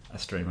a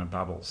stream of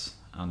bubbles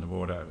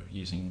underwater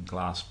using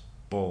glass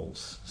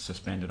balls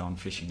suspended on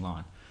fishing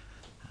line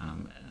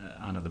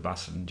under the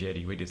Busselton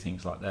jetty. We did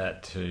things like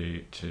that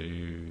to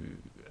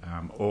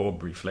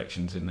orb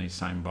reflections in these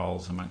same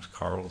bowls amongst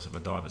corals of a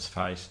diver's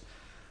face.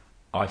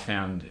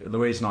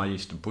 Louise and I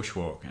used to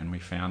bushwalk, and we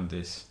found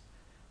this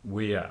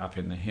weir up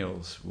in the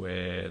hills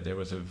where there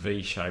was a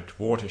V-shaped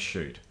water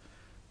chute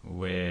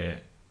where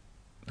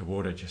the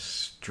water just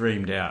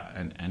streamed out,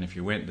 and if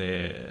you went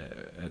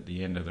there at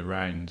the end of the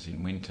rains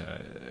in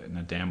winter and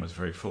the dam was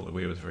very full, the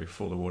weir was very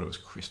full, the water was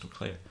crystal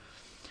clear.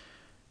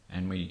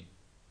 And I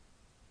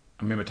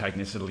remember taking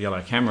this little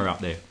yellow camera up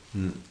there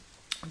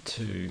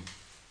to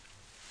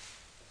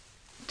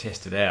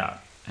test it out,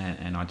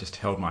 and I just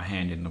held my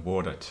hand in the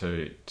water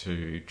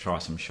to try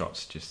some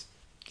shots, just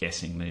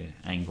guessing the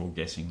angle,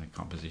 guessing the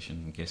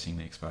composition, guessing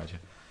the exposure.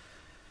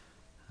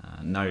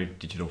 No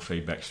digital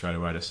feedback straight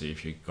away to see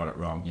if you got it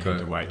wrong. You had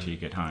to wait till you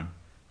get home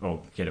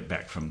or get it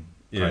back from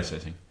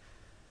processing.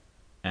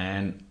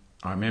 And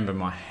I remember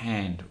my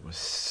hand was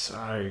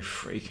so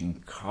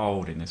freaking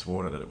cold in this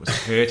water that it was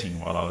hurting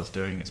while I was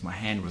doing this. My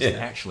hand was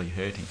actually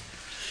hurting.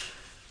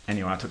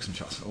 Anyway, I took some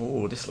shots.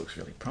 Oh, this looks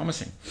really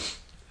promising.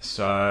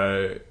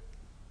 So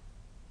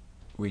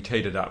we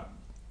teed it up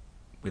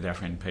with our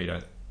friend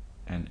Peter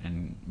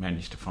and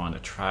managed to find a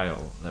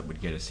trail that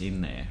would get us in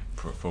there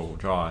for a four-wheel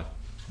drive.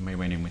 And we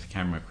went in with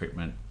camera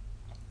equipment,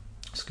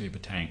 scuba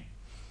tank,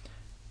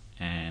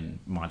 and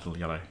my little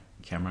yellow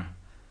camera.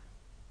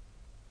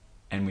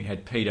 And we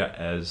had Peter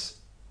as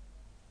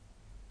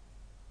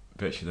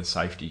virtually the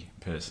safety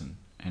person.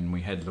 And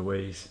we had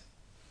Louise.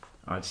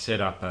 I'd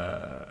set up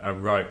a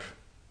rope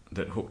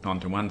that hooked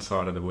onto one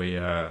side of the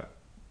weir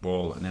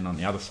wall and then on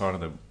the other side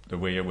of the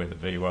weir where the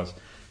V was.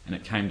 And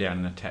it came down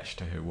and attached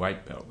to her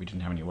weight belt. We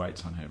didn't have any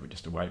weights on her, but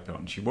just a weight belt.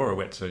 And she wore a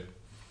wetsuit.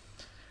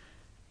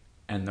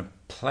 And the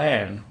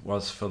plan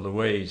was for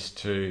Louise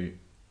to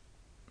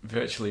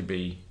virtually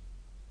be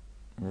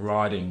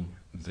riding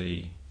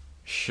the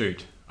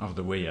chute of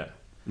the weir,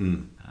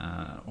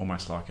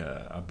 almost like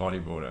a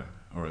bodyboarder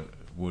or a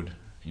wood,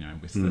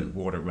 with the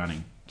water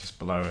running just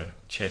below her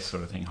chest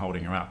sort of thing,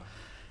 holding her up.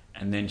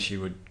 And then she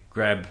would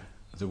grab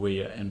the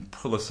weir and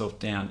pull herself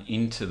down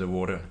into the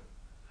water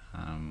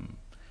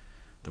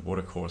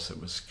course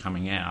that was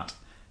coming out,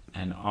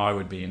 and I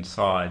would be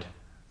inside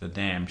the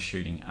dam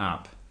shooting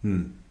up,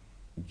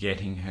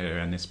 getting her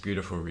and this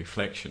beautiful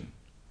reflection.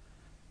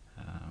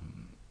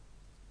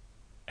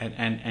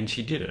 And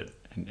she did it,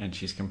 and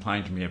she's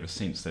complained to me ever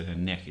since that her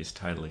neck is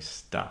totally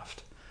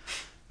stuffed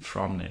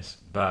from this.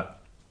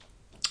 But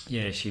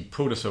yeah, she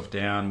pulled herself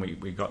down,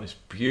 we got this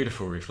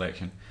beautiful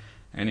reflection.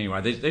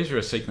 Anyway, these are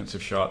a sequence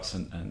of shots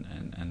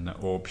and the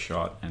orb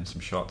shot and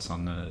some shots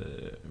on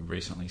the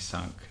recently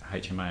sunk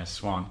HMAS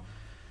Swan.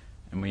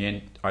 And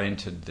I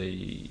entered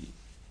the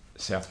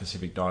South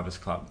Pacific Divers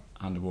Club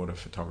Underwater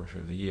Photographer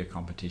of the Year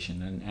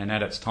competition. And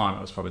at its time,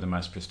 it was probably the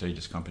most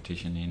prestigious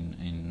competition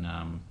in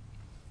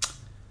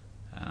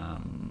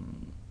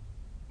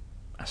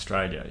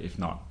Australia, if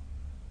not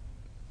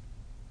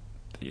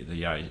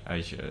the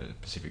Asia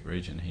Pacific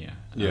region here.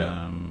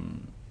 Yeah.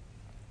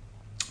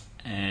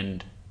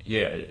 And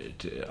yeah,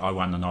 I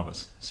won the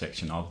novice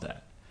section of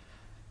that,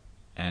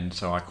 and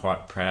so I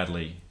quite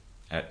proudly,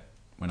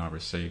 when I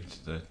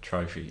received the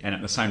trophy, and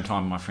at the same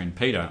time my friend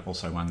Peter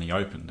also won the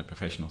Open, the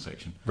professional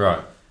section.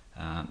 Right.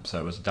 So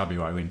it was a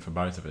WA win for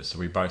both of us. So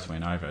we both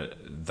went over.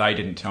 They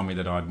didn't tell me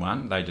that I'd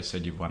won. They just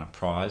said, you've won a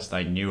prize.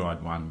 They knew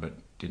I'd won, but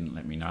didn't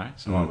let me know.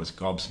 So I was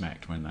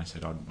gobsmacked when they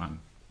said I'd won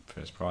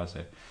first prize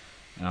there.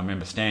 And I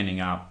remember standing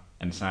up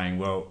and saying,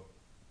 well,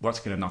 what's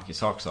going to knock your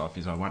socks off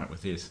is I won it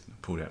with this. I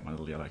pulled out my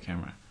little yellow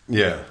camera.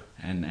 Yeah.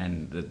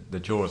 And the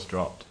jaws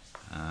dropped.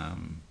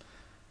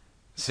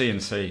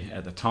 CNC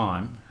at the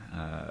time,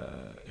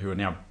 who are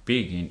now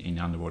big in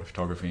underwater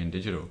photography and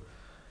digital,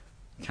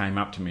 came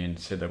up to me and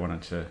said they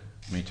wanted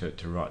me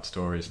to write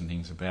stories and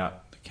things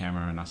about the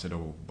camera, and I said,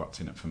 oh, what's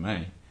in it for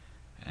me?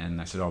 And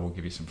they said, oh, we'll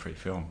give you some free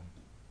film.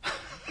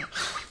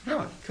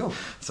 Right, cool.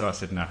 So I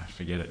said, no,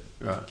 forget it.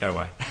 Right. Go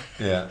away.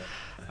 Yeah.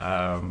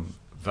 Yeah,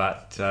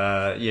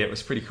 it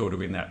was pretty cool to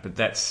win that. But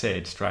that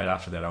said, straight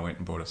after that, I went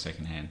and bought a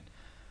second-hand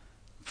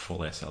full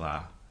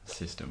SLR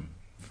system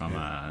from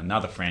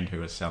another friend who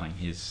was selling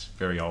his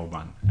very old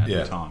one at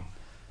the time.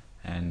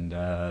 And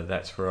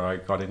that's where I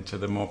got into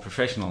the more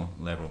professional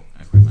level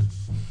equipment.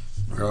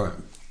 Right.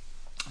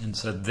 And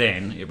so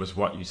then it was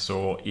what you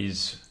saw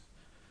is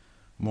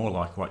more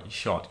like what you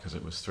shot, because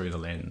it was through the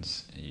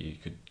lens. You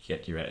could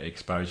get your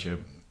exposure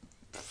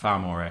far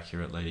more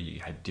accurately. You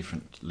had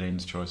different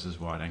lens choices,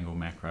 wide angle,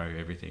 macro,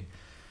 everything.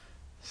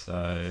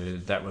 So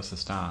that was the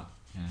start.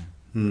 Yeah.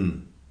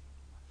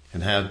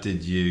 And how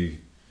did you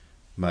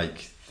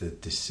make the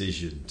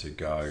decision to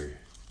go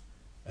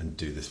and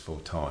do this full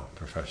time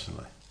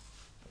professionally?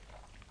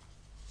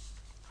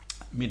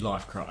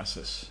 Midlife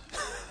crisis.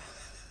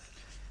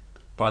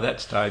 By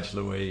that stage,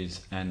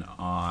 Louise and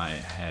I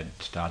had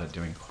started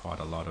doing quite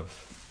a lot of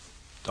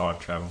dive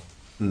travel,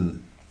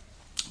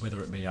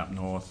 whether it be up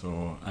north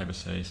or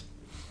overseas.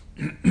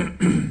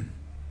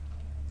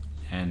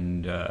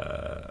 And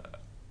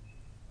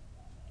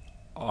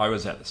I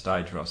was at the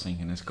stage where I was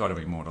thinking, there's got to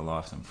be more to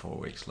life than 4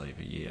 weeks leave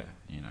a year,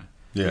 you know.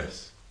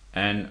 Yes.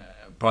 And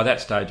by that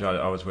stage,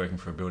 I was working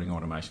for a building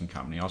automation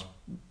company. I was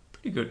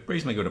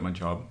reasonably good at my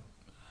job.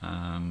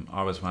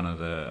 I was one of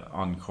the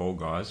on-call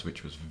guys,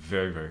 which was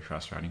very, very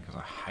frustrating because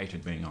I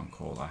hated being on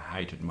call. I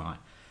hated my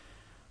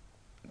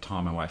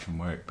time away from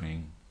work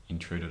being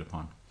intruded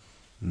upon.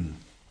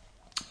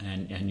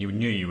 And you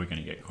knew you were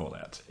going to get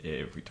call-outs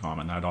every time,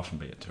 and they'd often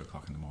be at 2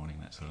 o'clock in the morning,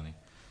 that sort of thing.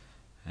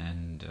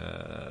 And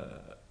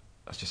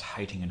I was just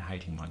hating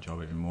my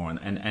job even more.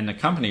 And the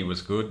company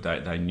was good.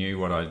 They knew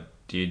what I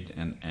did,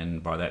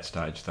 and by that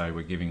stage they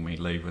were giving me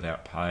leave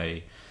without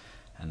pay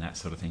and that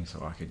sort of thing,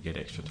 so I could get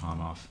extra time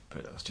off.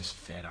 But I was just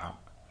fed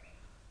up.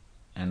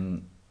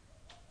 And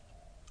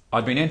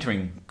I'd been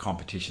entering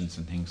competitions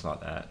and things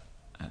like that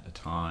at the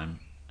time,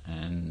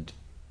 and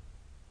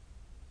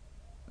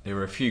there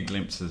were a few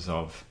glimpses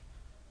of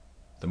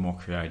the more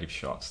creative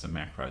shots, the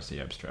macros, the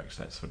abstracts,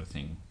 that sort of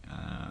thing,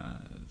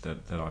 that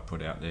I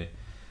put out there.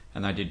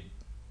 And they did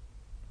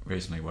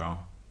reasonably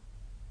well.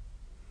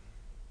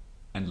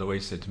 And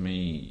Louise said to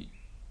me,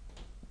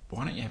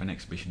 why don't you have an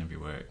exhibition of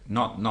your work?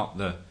 Not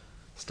the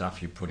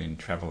stuff you put in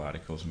travel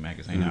articles and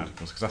magazine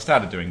articles, because I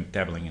started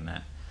dabbling in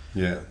that.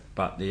 Yeah.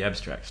 But the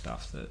abstract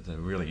stuff, the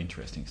really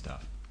interesting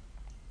stuff.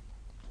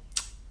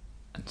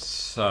 And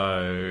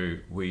so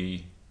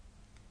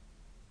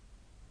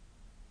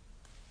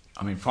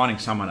finding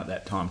someone at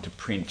that time to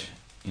print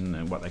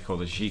in what they call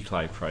the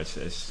giclée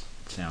process,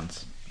 it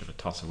sounds a bit of a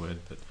tosser word,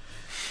 but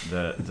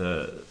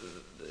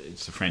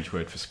it's the French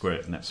word for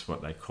squirt, and that's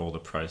what they call the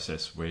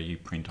process where you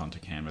print onto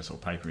canvas or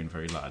paper in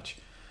very large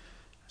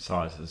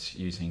sizes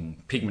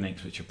using pigment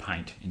inks, which are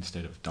paint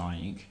instead of dye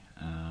ink.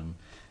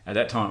 At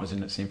that time it was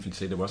in its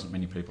infancy, there wasn't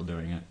many people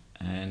doing it,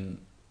 and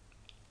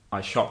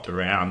I shopped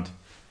around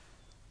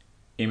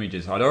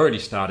images. I'd already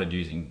started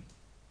using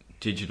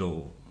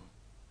digital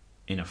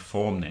in a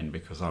form then,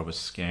 because I was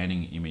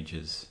scanning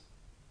images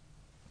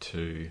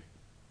to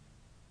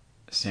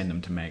send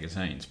them to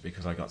magazines,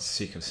 because I got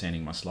sick of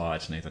sending my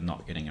slides and either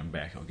not getting them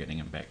back or getting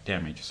them back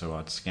damaged, so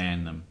I'd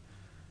scan them.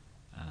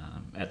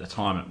 At the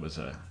time it was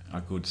a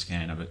good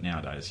scanner, but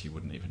nowadays you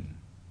wouldn't even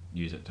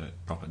use it to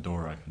prop a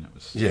door open. It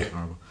was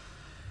horrible.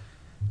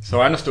 So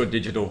I understood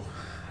digital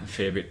a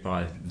fair bit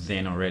by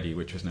then already,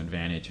 which was an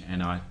advantage,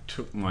 and I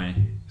took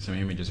some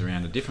images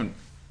around to different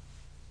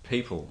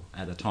people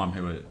at the time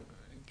who were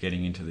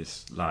getting into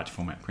this large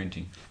format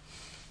printing,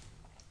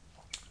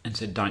 and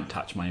said, don't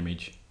touch my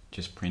image,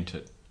 just print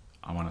it.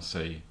 I want to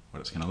see what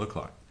it's going to look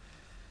like.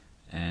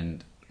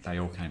 And they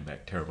all came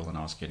back terrible, and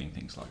I was getting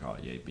things like, oh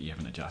yeah, but you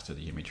haven't adjusted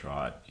the image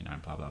right,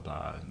 blah, blah,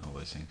 blah, and all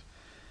those things.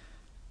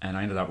 And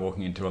I ended up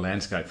walking into a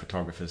landscape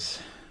photographer's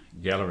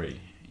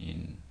gallery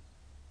in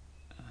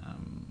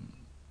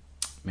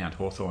Mount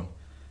Hawthorn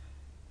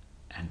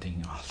and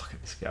thinking, oh, look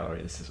at this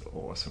gallery, this is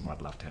awesome,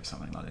 I'd love to have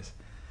something like this.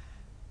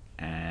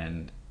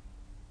 And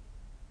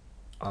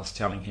I was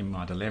telling him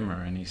my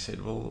dilemma, and he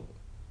said, well,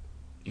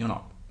 you're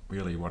not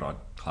really what I'd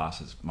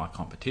class as my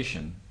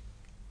competition,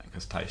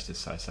 because taste is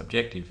so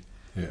subjective.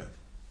 Yeah.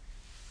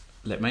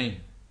 Let me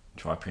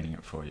try printing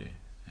it for you.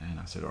 And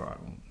I said, all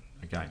right, well,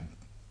 again,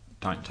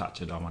 don't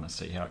touch it. I want to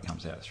see how it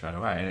comes out straight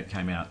away. And it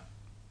came out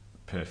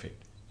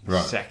perfect.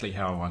 Right. Exactly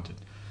how I wanted.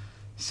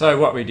 So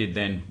what we did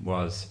then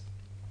was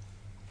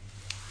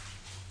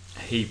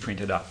he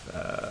printed up,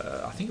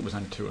 I think it was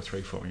only 2 or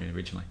 3 for me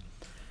originally.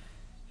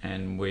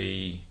 And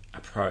we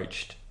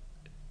approached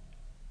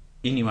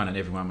anyone and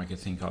everyone we could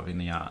think of in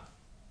the art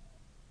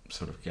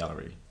sort of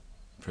gallery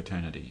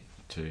fraternity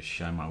to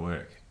show my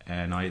work.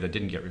 And I either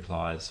didn't get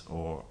replies,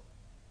 or,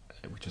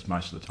 which was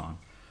most of the time,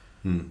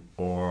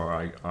 or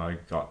I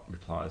got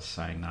replies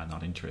saying no,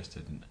 not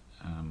interested. And,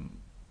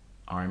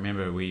 I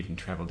remember we even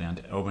travelled down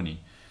to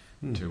Albany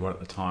to what at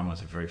the time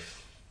was a very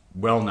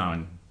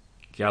well-known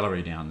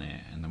gallery down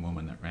there, and the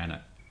woman that ran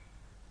it.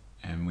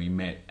 And we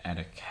met at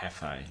a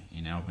cafe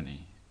in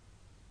Albany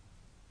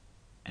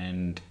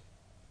and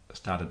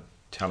started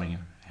telling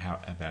her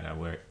about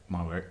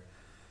my work.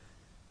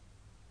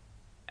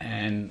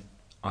 And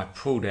I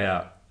pulled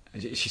out,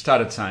 she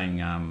started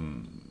saying,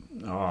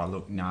 oh,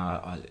 look,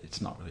 no,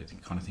 it's not really the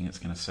kind of thing that's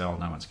going to sell.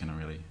 No one's going to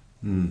really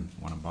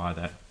want to buy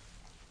that.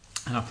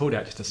 And I pulled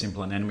out just a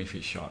simple anemone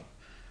fish shot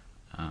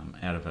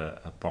out of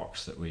a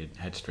box that we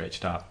had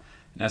stretched up.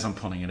 And as I'm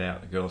pulling it out,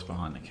 the girls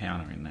behind the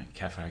counter in the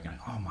cafe are going,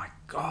 oh my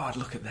God,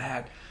 look at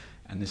that.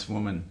 And this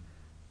woman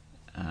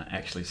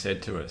actually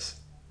said to us,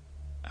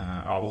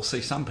 I will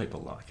see some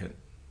people like it,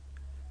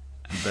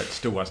 but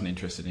still wasn't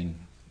interested in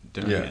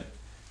doing it.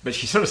 But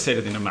she sort of said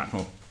it in a much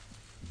more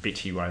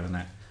bitchy way than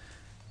that.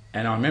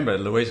 And I remember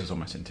Louise was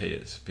almost in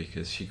tears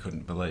because she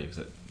couldn't believe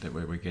that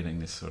we were getting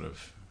this sort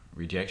of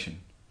rejection.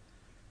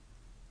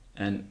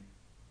 And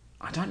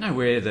I don't know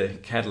where the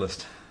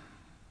catalyst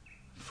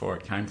for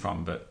it came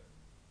from, but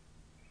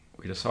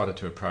we decided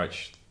to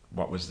approach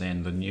what was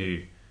then the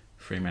new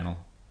Fremantle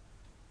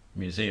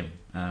Museum,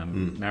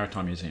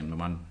 Maritime Museum, the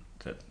one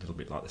that a little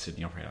bit like the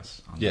Sydney Opera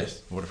House on the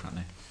waterfront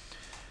there.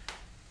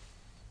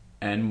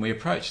 And we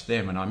approached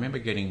them, and I remember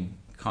getting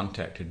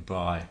contacted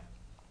by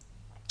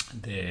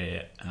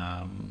their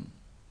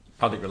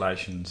public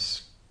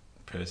relations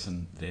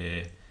person,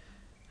 their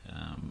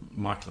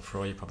Mike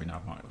Lefroy, you probably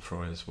know Mike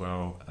Lefroy as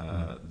well,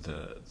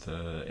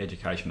 the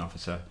education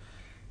officer,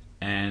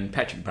 and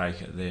Patrick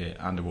Baker, their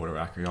underwater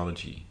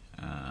archaeology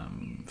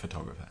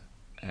photographer.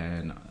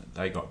 And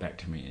they got back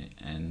to me,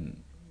 and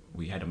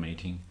we had a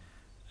meeting,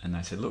 and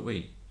they said, look,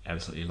 we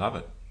absolutely love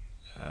it.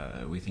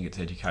 We think it's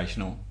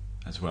educational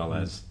as well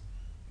as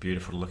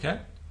beautiful to look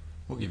at.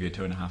 We'll give you a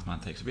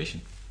 2.5-month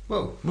exhibition.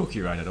 Well, we'll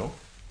curate it all.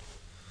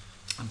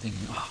 I'm thinking,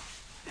 oh,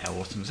 how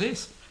awesome is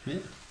this?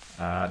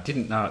 Yeah.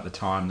 Didn't know at the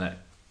time that,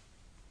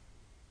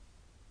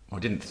 or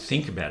didn't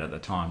think about at the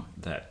time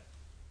that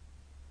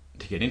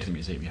to get into the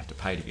museum you have to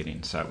pay to get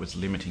in. So it was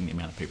limiting the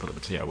amount of people that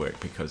would see our work,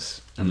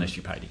 because unless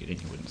you paid to get in,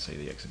 you wouldn't see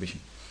the exhibition.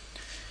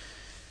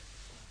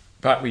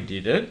 But we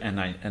did it, and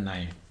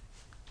they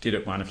did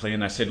it wonderfully.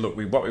 And they said, look,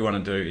 what we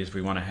want to do is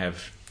we want to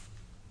have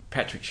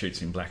Patrick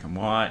shoots in black and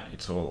white.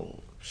 It's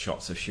all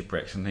shots of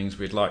shipwrecks and things.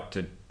 We'd like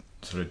to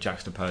sort of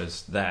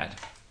juxtapose that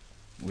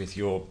with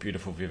your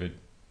beautiful, vivid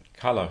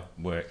colour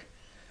work.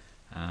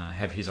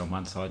 Have his on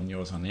one side and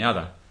yours on the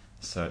other.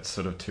 So it's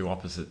sort of two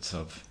opposites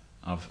of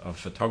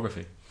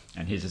photography.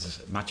 And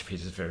much of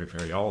his is very,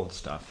 very old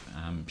stuff,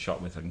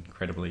 shot with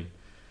incredibly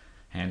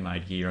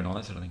handmade gear and all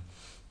that sort of thing.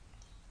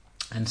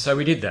 And so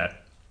we did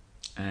that.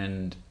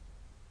 And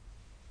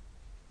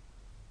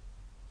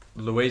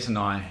Louise and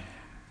I,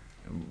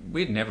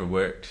 we'd never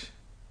worked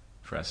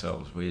for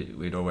ourselves.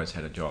 We'd always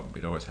had a job.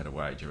 We'd always had a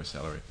wage or a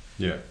salary.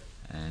 Yeah.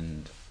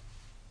 And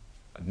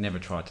I'd never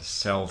tried to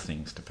sell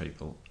things to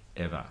people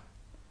ever.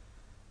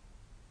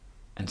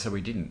 And so we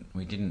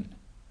didn't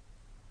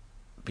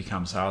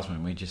become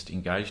salesmen. We just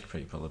engaged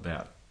people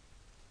about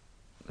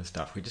the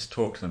stuff. We just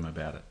talked to them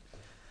about it.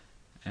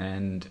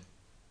 And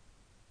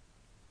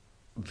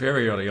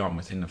very early on,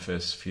 within the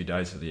first few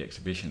days of the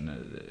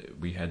exhibition,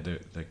 we had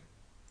the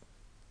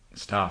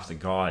staff, the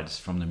guides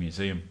from the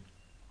museum,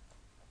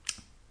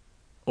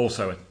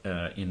 also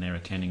in there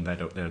attending.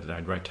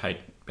 They'd rotate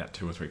about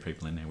 2 or 3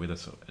 people in there with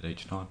us at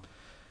each time.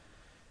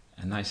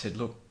 And they said,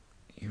 look,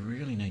 you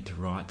really need to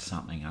write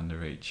something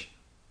under each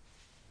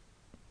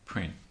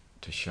print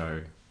to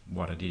show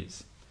what it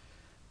is,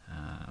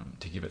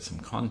 to give it some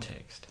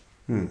context.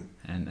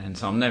 And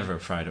so I'm never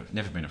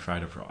been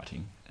afraid of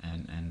writing.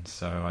 And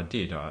so I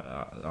did.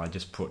 I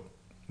just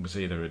was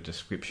either a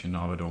description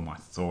of it or my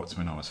thoughts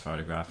when I was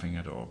photographing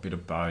it, or a bit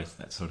of both,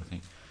 that sort of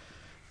thing.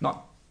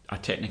 Not a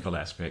technical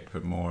aspect,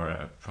 but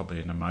more probably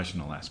an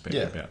emotional aspect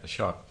about the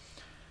shot.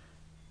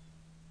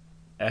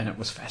 And it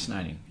was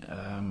fascinating.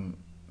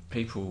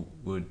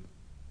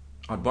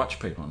 I'd watch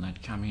people and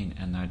they'd come in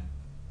and they'd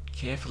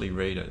carefully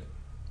read it,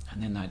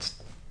 and then they'd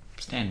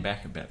stand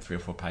back about 3 or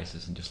 4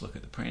 paces and just look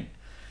at the print,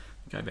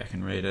 go back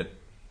and read it,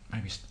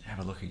 maybe have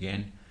a look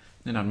again.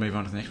 Then I'd move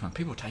on to the next one.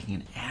 People were taking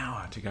an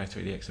hour to go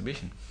through the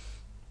exhibition.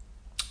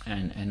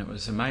 And it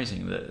was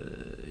amazing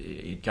that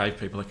it gave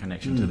people a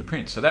connection to the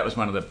prints. So that was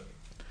one of the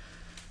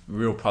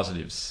real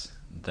positives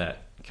that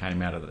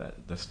came out of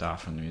the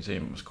staff from the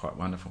museum. It was quite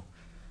wonderful.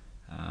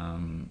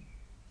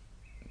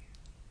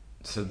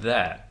 So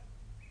that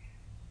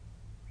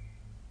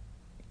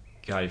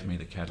gave me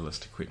the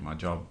catalyst to quit my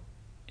job,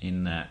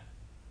 in that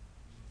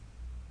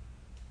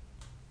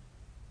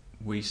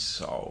we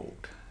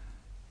sold...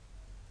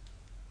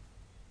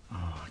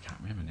 I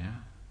can't remember now.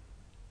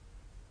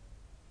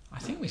 I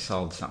think we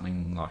sold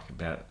something like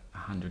about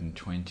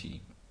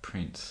 120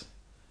 prints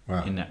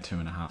in that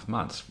 2.5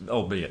 months,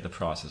 albeit the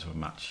prices were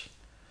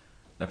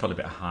they're probably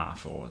about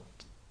half or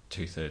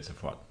 2/3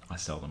 of what I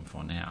sell them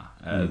for now.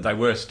 They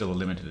were still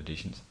limited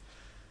editions.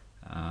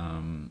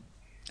 And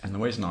the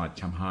reason I'd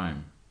come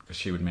home, because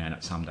she would man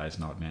it some days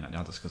and I'd man it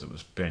others, because it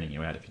was burning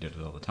you out if you did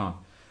it all the time.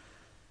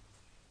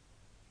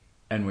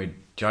 And we'd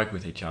joke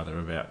with each other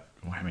about,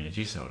 well, how many did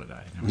you sell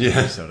today? How many did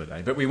you sell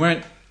today? But we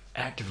weren't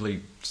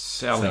actively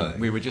selling.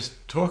 We were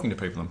just talking to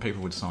people, and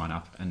people would sign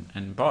up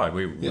and buy.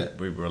 We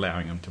were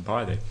allowing them to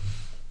buy there.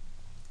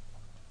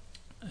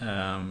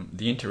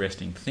 The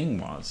interesting thing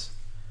was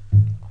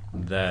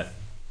that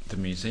the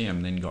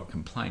museum then got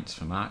complaints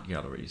from art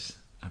galleries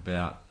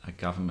about a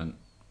government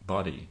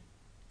body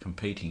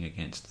competing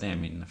against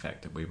them in the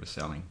fact that we were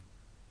selling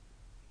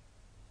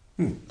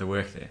the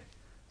work there.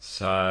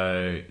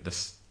 So the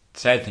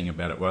sad thing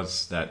about it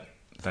was that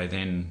they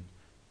then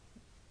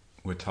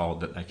were told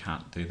that they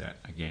can't do that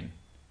again,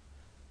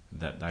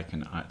 that they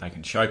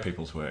can show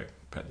people's work,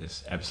 but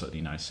there's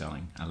absolutely no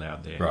selling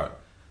allowed there,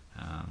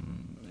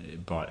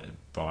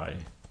 by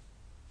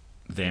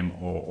them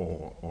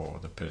or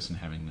the person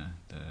having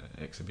the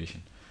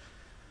exhibition.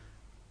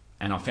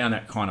 And I found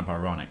that kind of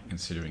ironic,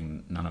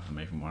 considering none of them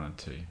even wanted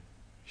to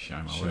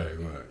show my work.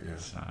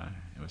 So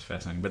it was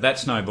fascinating. But that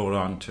snowballed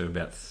on to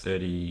about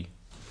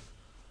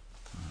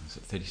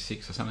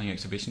 36 or something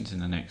exhibitions in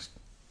the next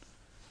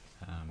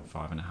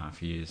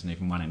 5.5 years, and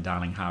even one in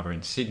Darling Harbour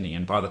in Sydney.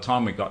 And by the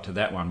time we got to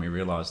that one, we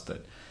realised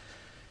that,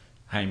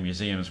 hey,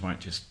 museums won't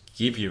just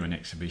give you an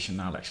exhibition,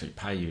 they'll actually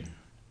pay you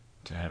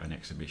to have an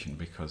exhibition,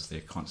 because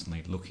they're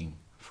constantly looking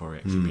for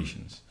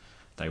exhibitions.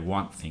 They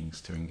want things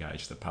to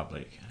engage the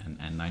public,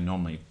 and they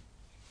normally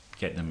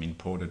get them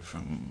imported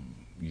from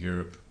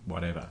Europe,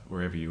 whatever,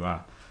 wherever you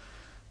are,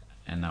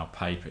 and they'll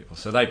pay people.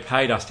 So they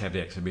paid us to have the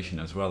exhibition,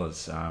 as well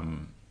as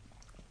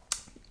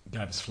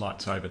gave us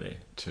flights over there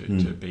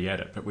to be at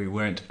it, but we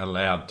weren't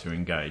allowed to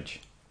engage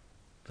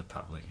the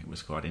public. It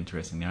was quite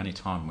interesting. The only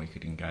time we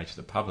could engage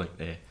the public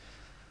there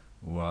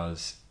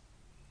was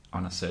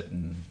on a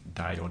certain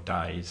day or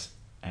days,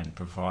 and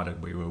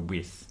provided we were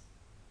with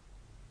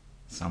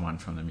someone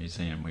from the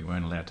museum. We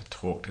weren't allowed to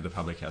talk to the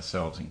public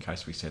ourselves in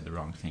case we said the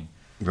wrong thing.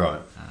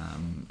 Right.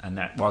 And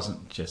that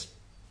wasn't just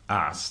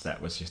us,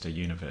 that was just a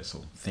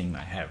universal thing they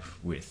have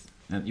with...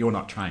 And you're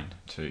not trained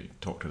to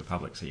talk to the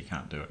public, so you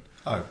can't do it.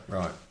 Oh,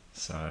 right.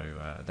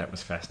 So that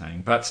was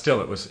fascinating. But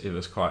still, it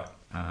was quite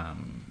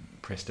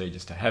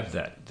prestigious to have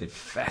that. The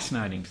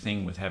fascinating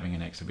thing with having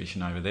an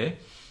exhibition over there,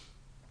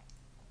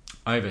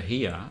 over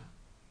here,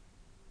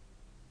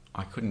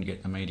 I couldn't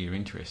get the media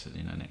interested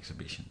in an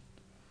exhibition.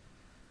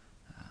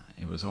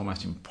 It was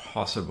almost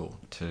impossible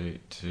to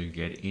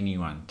get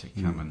anyone to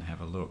come and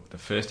have a look. The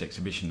first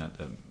exhibition at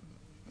the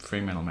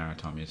Fremantle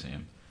Maritime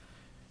Museum,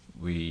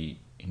 we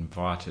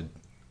invited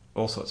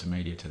all sorts of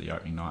media to the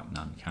opening night,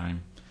 none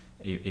came.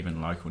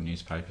 Even local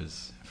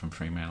newspapers from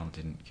Fremantle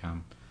didn't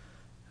come.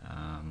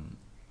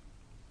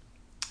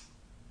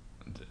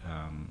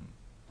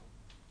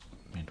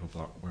 Mental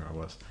block where I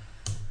was.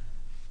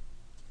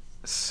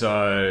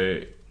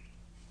 So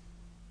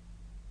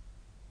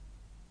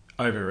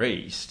over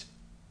east,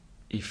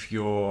 if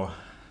you're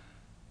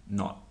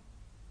not...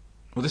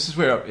 Well, this is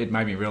where it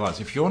made me realise,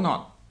 if you're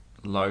not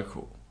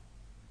local,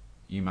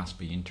 you must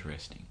be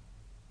interesting.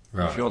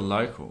 Right. If you're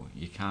local,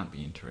 you can't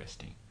be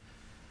interesting.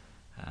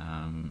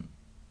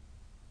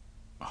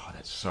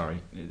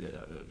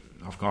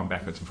 I've gone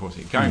backwards and forwards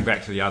here. Going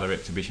back to the other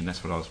exhibition,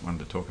 that's what I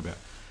wanted to talk about.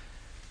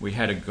 We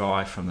had a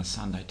guy from the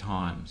Sunday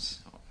Times,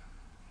 or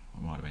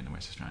it might have been the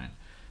West Australian,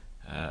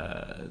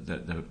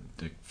 the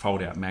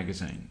fold-out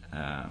magazine,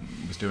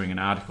 was doing an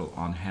article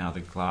on how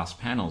the glass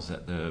panels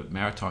at the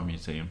Maritime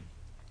Museum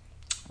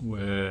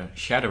were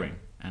shattering,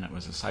 and it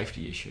was a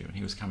safety issue, and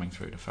he was coming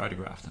through to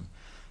photograph them.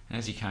 And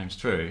as he came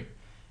through,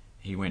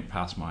 he went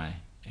past my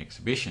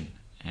exhibition,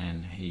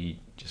 and he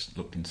just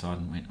looked inside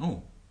and went,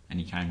 oh, and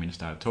he came in and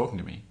started talking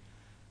to me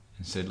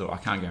and said, look, I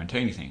can't guarantee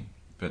anything,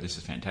 but this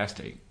is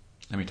fantastic.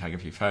 Let me take a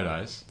few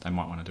photos. They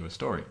might want to do a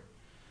story.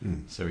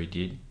 So he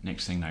did.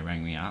 Next thing, they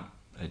rang me up.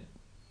 They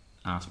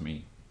asked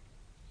me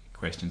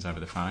questions over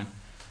the phone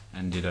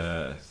and did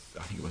I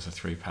think it was a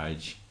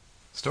 3-page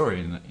story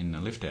in the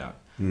lift out.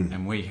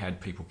 And we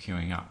had people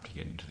queuing up to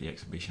get into the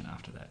exhibition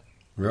after that.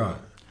 Right.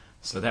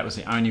 So that was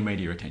the only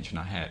media attention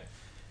I had.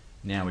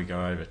 Now we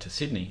go over to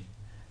Sydney,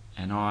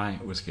 and I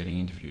was getting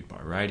interviewed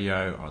by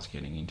radio, I was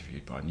getting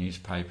interviewed by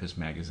newspapers,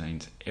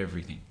 magazines,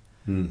 everything.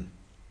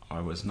 I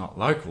was not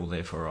local,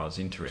 therefore I was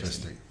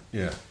interesting.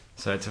 Yeah.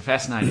 So it's a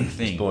fascinating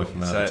thing. Boy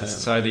from out of town.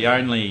 So the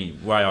only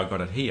way I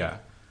got it here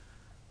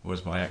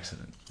was by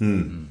accident.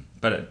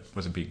 But it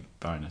was a big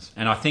bonus.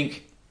 And I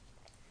think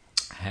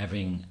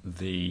having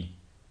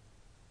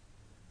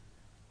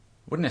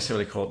wouldn't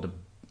necessarily call it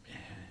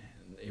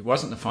it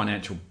wasn't the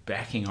financial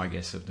backing, I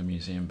guess, of the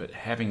museum, but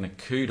having the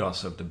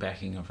kudos of the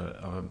backing of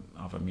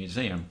a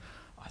museum,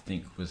 I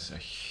think was a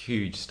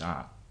huge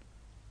start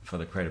for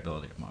the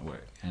credibility of my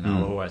work. And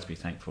I'll always be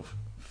thankful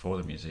for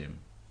the museum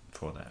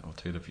for that, or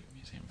to the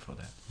museum for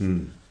that.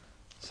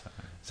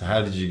 So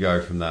how did you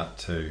go from that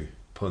to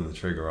pulling the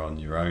trigger on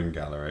your own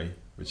gallery,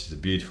 which is a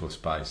beautiful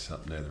space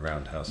up near the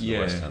Roundhouse in the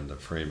West End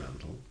of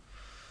Fremantle?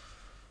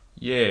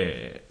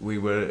 Yeah, we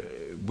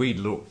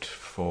looked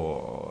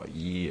for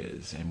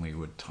years, and we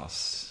would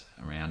toss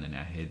around in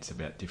our heads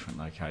about different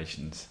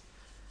locations.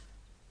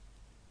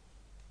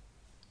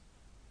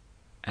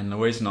 And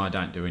Louise and I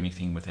don't do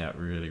anything without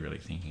really, really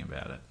thinking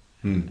about it.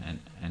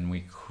 And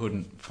we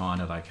couldn't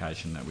find a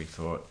location that we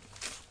thought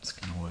it's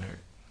going to work.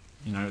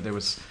 You know, there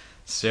was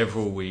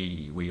several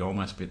we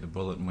almost bit the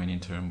bullet and went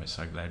into, and we're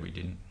so glad we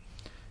didn't.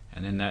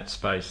 And then that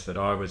space that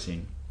I was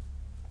in,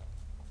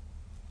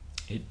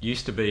 it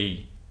used to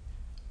be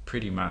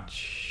pretty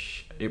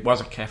much, it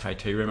was a cafe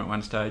tea room at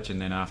one stage,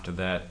 and then after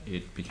that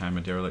it became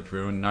a derelict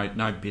ruin.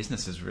 No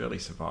businesses really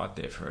survived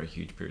there for a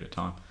huge period of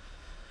time,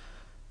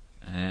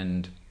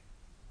 and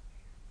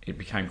it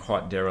became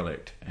quite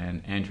derelict.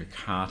 And Andrew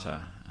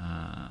Carter,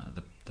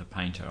 the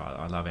painter,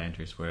 I love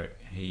Andrew's work.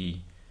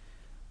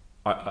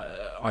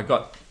 I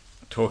got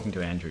talking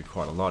to Andrew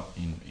quite a lot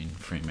in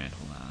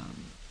Fremantle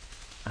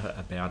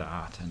about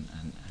art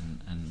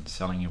and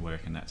selling your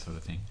work and that sort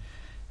of thing.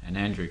 And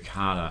Andrew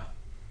Carter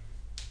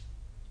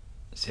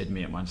said to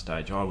me at one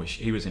stage, I wish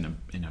he was in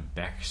a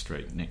back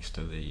street next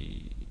to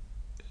the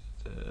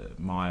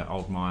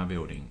old Myer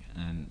building,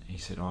 and he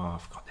said,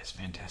 I've got this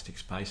fantastic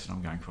space that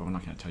I'm going for. I'm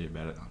not going to tell you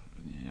about it.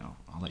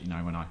 I'll let you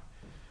know when I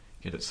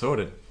get it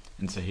sorted.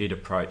 And so he'd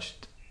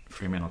approached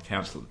Fremantle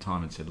Council at the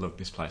time and said, look,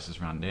 this place is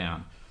run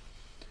down.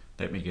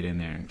 Let me get in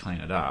there and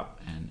clean it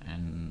up,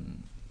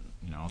 and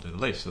I'll do the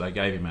lease. So they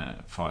gave him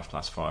a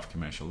 5+5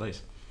 commercial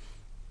lease,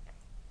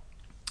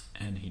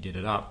 and he did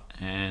it up,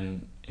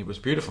 and it was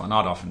beautiful. And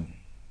I'd often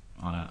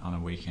on a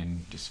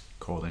weekend just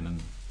call in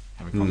and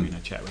have a coffee and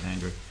a chat with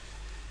Andrew.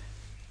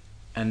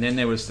 And then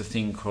there was the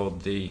thing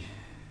called the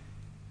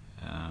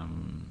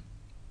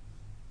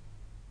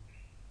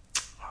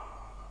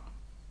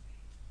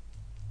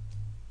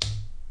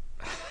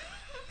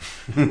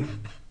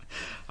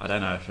I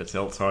don't know if it's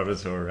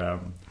Alzheimer's or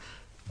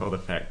the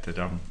fact that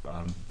I'm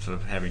sort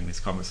of having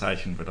this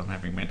conversation, but I'm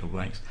having mental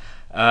blanks.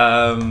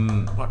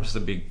 What was the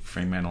big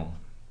Fremantle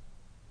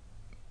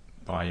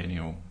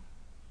biennial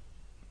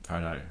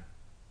photo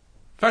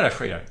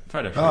Frio.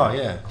 Oh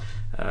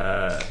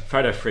yeah.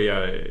 Photo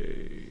Frio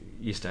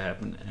used to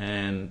happen,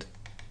 and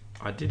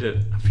I did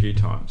it a few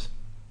times,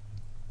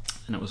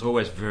 and it was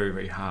always very,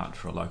 very hard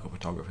for a local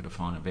photographer to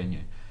find a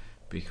venue,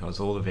 because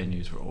all the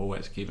venues were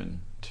always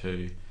given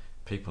to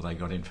people they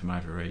got in from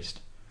over east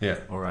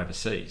or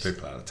overseas,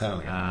 people out of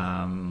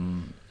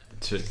town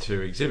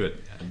to exhibit.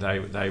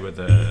 They were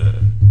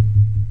the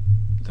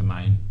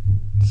main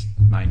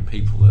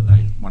people that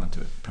they wanted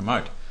to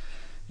promote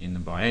in the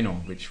biennial,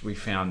 which we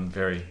found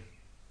very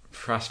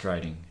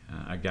frustrating.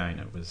 Again,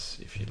 it was,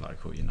 if you're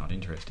local, you're not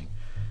interesting.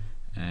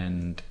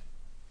 And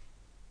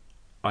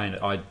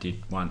I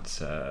did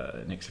once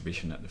an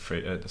exhibition at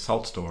the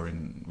Salt Store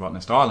in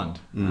Rottnest Island.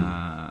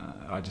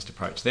 I just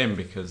approached them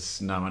because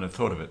no one had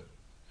thought of it,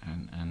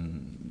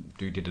 and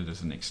did it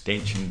as an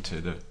extension to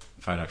the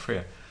Photo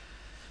Frio.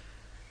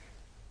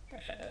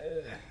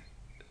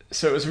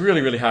 So it was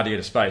really, really hard to get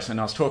a space, and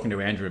I was talking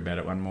to Andrew about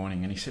it one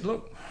morning, and he said,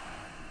 look,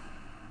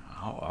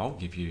 I'll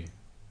give you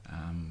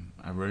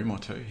a room or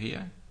two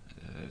here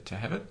to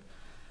have it.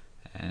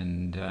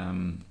 And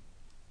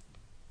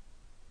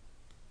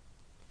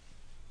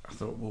I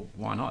thought, well,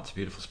 why not? It's a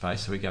beautiful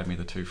space. So he gave me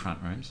the 2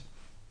 front rooms.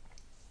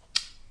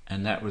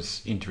 And that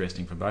was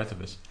interesting for both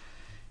of us,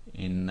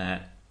 in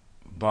that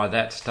by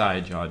that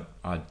stage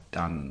I'd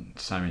done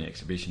so many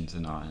exhibitions,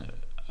 and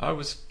I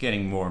was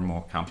getting more and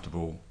more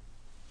comfortable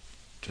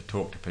to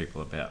talk to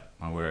people about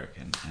my work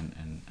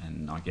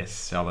and I guess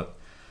sell it.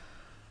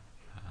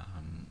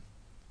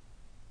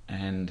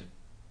 And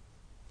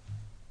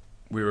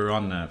we were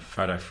on the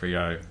Photo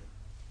Frio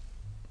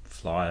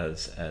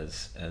flyers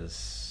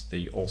as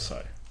the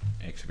also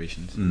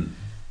exhibitions, and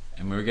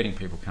we were getting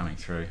people coming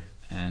through,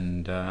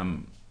 and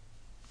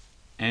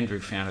Andrew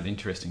found it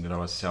interesting that I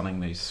was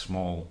selling these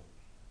small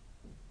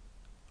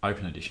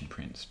open edition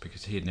prints,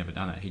 because he had never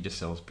done it. He just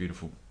sells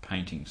beautiful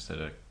paintings that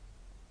are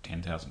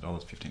 $10,000,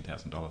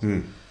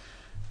 $15,000,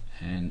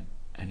 and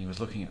he was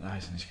looking at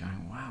those and he's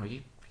going, wow,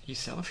 you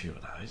sell a few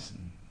of those.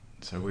 And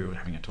so we were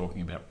having a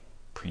talking about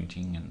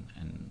printing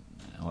and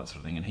all that sort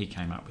of thing, and he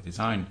came up with his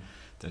own,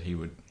 that he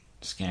would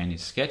scan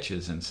his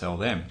sketches and sell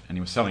them, and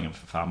he was selling them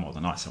for far more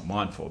than I sell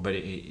mine for, but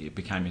it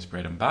became his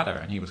bread and butter,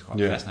 and he was quite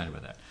fascinated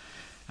with that.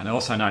 And I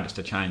also noticed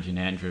a change in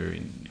Andrew,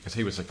 because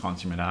he was a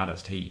consummate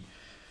artist. He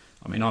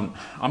I mean,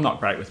 I'm not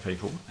great with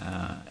people.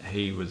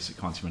 He was a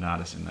consummate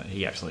artist in that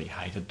he absolutely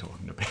hated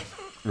talking to people.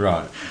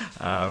 Right.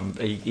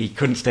 He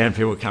couldn't stand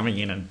people coming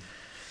in and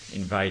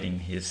invading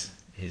his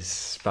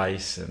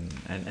space,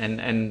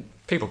 and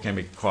people can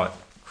be quite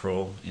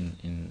cruel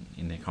in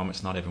their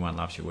comments. Not everyone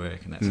loves your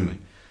work and that sort of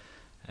thing.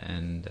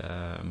 And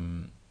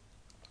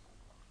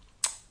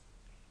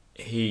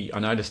I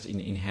noticed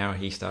in how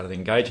he started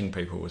engaging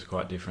people was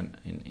quite different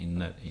in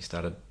that he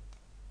started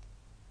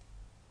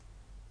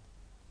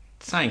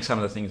saying some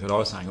of the things that I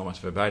was saying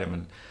almost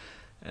verbatim,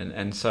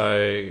 and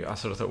so I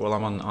sort of thought, well,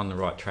 I'm on the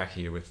right track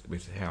here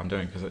with how I'm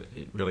doing, because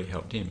it really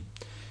helped him.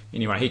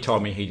 Anyway, he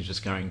told me he's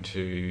just going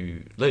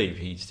to leave.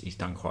 He's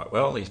done quite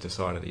well. He's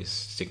decided he's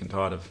sick and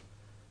tired of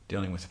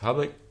dealing with the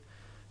public.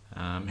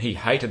 He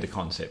hated the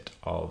concept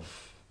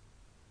of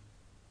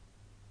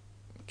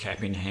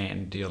cap in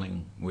hand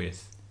dealing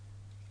with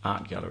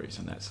art galleries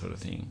and that sort of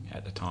thing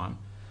at the time.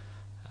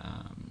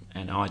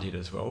 And I did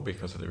as well,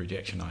 because of the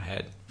rejection I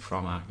had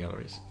from art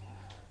galleries.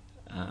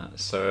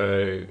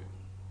 So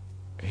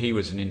he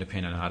was an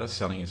independent artist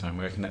selling his own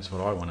work, and that's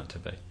what I wanted to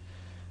be.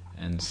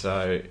 And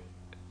so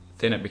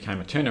then it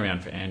became a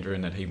turnaround for Andrew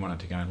in that he wanted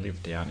to go and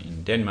live down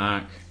in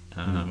Denmark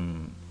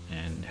and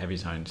have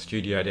his own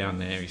studio down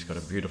there. He's got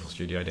a beautiful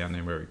studio down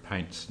there where he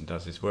paints and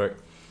does his work.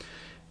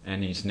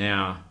 And he's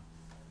now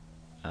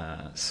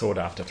sought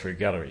after through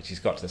galleries. He's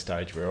got to the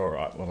stage where, all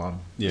right, well, I'm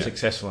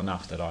successful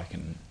enough that I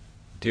can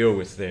deal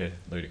with their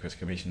ludicrous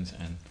commissions,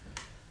 and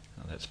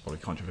that's probably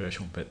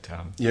controversial, but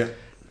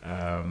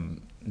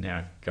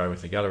now go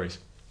with the galleries.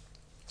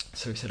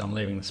 So he said, I'm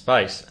leaving the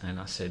space. And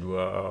I said,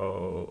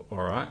 well, all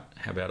right,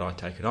 how about I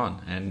take it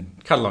on? And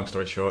cut a long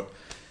story short,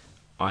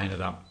 I ended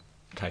up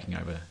taking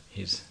over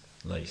his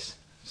lease.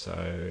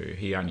 So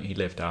he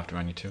left after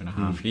only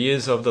 2.5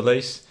 years of the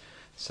lease.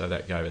 So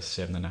that gave us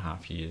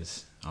 7.5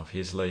 years of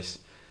his lease.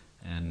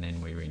 And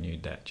then we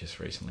renewed that just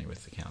recently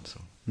with the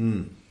council.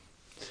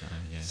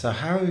 So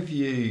how have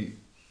you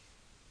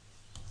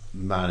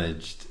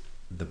managed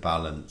the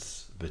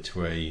balance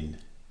between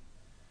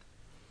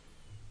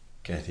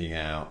getting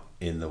out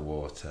in the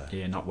water,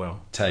 not well,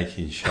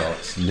 taking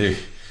shots,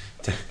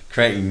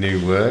 creating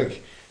new work,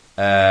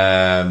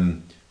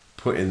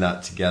 putting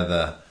that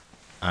together,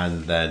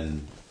 and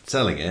then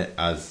selling it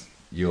as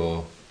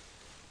your,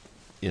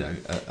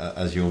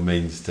 as your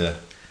means to?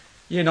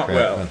 Not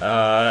well.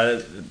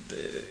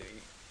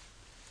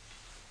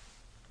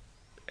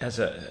 As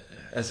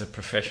a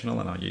professional,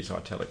 and I use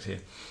italics here,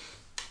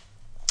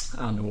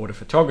 underwater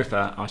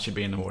photographer, I should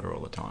be in the water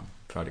all the time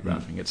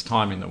photographing. It's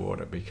time in the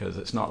water, because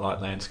it's not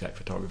like landscape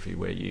photography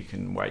where you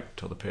can wait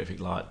till the perfect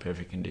light,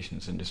 perfect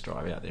conditions and just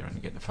drive out there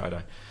and get the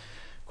photo.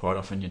 Quite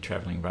often you're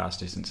travelling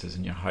vast distances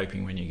and you're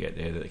hoping when you get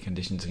there that the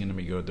conditions are going to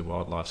be good, the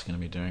wildlife's going to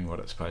be doing what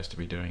it's supposed to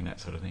be doing, that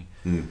sort of thing.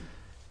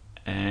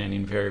 And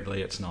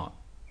invariably it's not.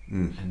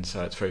 And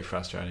so it's very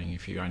frustrating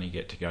if you only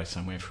get to go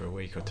somewhere for a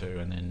week or two,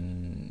 and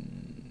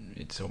then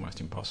it's almost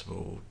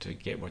impossible to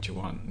get what you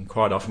want. And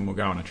quite often we'll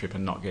go on a trip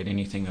and not get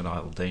anything that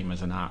I'll deem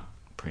as an art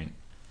print.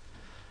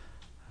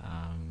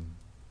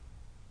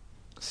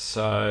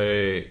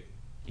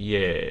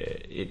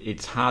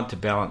 It's hard to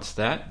balance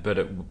that,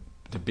 but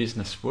the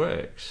business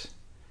works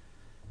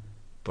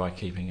by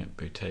keeping it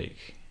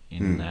boutique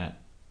in that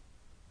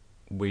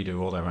we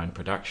do all our own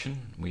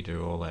production, we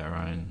do all our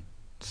own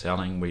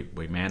selling,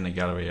 we man the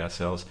gallery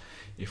ourselves.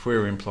 If we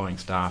were employing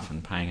staff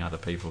and paying other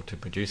people to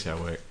produce our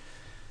work,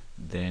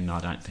 then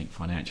I don't think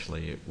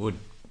financially it would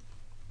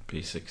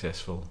be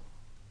successful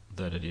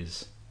that it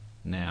is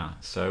now.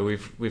 So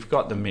we've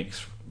got the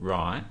mix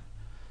right.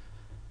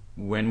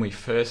 When we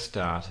first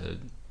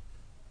started,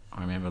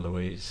 I remember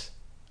Louise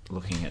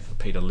looking at the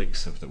Peter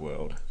Licks of the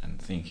world and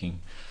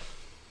thinking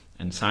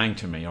and saying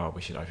to me,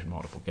 we should open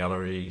multiple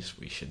galleries,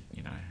 we should,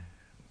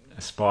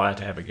 aspire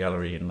to have a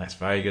gallery in Las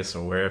Vegas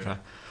or wherever,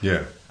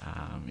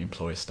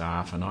 employ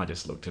staff. And I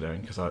just looked at her,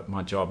 because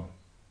my job,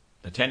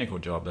 the technical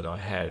job that I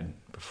had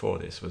before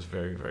this, was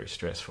very, very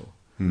stressful.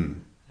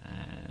 And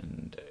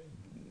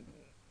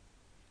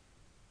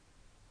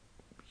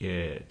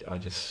I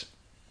just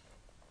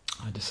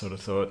sort of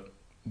thought,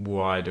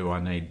 why do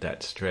I need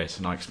that stress?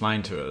 And I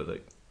explained to her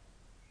that,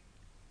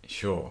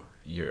 sure,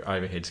 your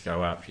overheads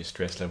go up, your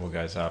stress level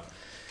goes up,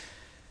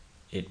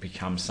 it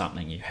becomes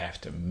something you have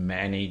to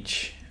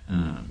manage.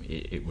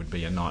 It would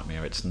be a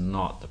nightmare. It's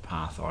not the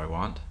path I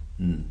want.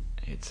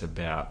 It's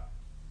about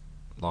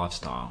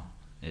lifestyle.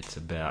 It's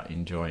about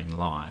enjoying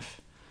life.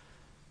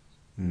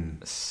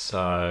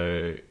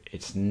 So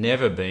it's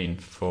never been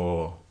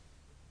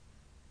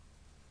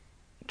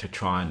to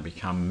try and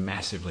become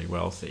massively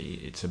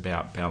wealthy. It's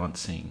about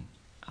balancing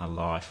a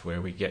life where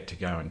we get to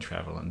go and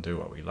travel and do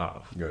what we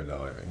love. Go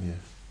diving,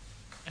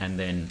 and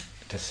then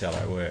to sell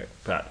our work.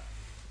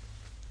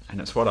 And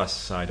it's what I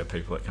say to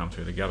people that come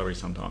through the gallery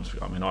sometimes.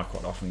 I mean, I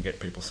quite often get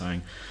people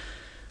saying,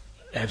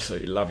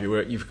 absolutely love your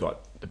work, you've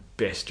got the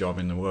best job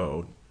in the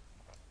world.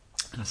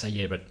 And I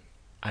say, but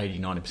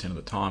 80-90% of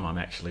the time I'm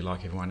actually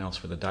like everyone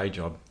else with a day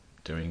job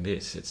doing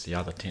this. It's the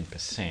other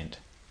 10%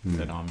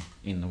 that I'm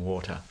in the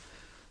water.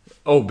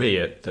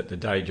 albeit that the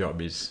day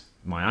job is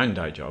my own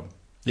day job.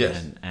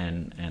 Yes.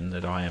 And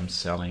that I am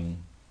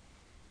selling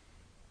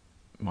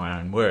my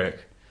own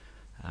work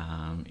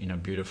in a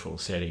beautiful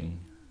setting,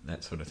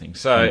 that sort of thing.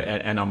 So,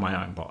 and I'm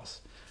my own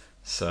boss.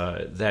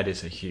 So that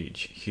is a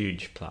huge,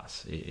 huge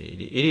plus. It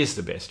is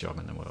the best job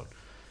in the world.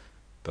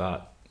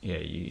 But,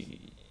 yeah,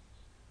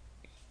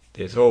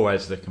 there's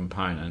always the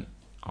component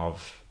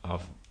of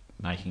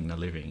making the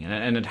living.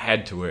 And it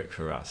had to work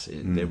for us.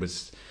 There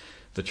was...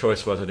 The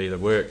choice was it either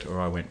worked or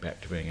I went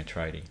back to being a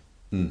tradie.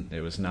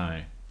 There was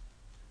no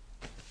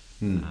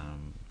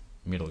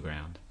middle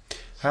ground.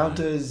 How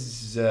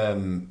does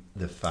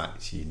the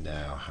fact you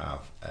now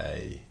have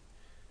a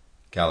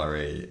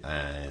gallery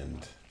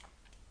and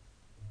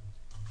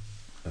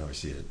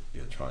obviously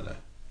you're trying to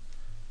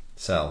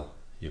sell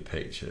your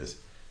pictures,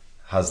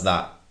 has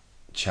that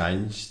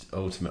changed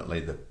ultimately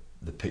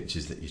the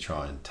pictures that you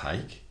try and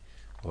take,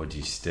 or do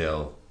you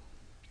still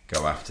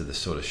go after the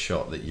sort of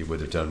shot that you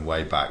would have done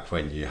way back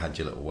when you had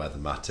your little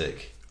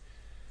Weathermatic?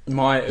 Did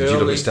you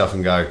look at stuff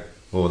and go,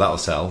 "Oh, that'll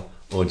sell,"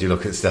 or do you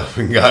look at stuff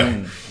and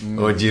go,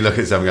 or do you look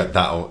at stuff and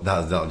go,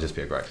 "That'll just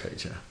be a great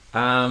picture"?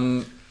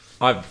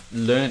 I've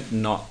learnt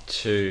not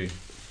to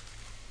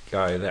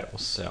go, "That will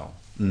sell."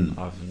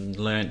 I've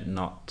learnt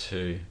not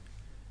to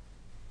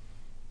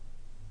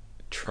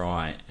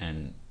try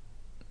and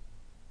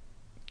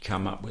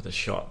come up with a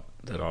shot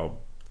that I'll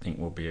think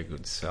will be a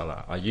good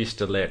seller. I used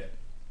to let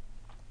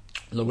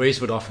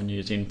Louise would often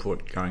use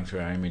input going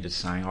through our images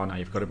saying, "Oh no,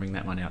 you've got to bring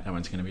that one out, that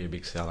one's going to be a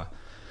big seller."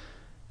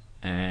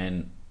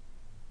 And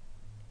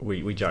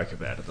we joke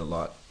about it a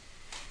lot.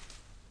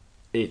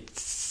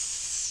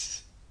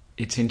 It's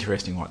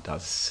interesting what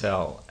does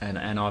sell,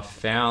 and I've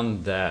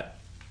found that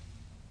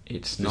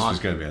it's not... This was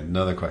going to be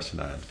another question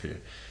I had for you.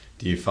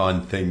 Do you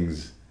find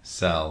things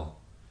sell?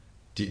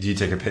 Do you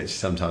take a picture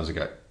sometimes and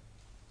go,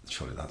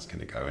 "Surely that's going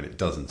to go," and it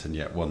doesn't, and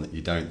yet one that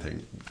you don't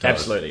think does?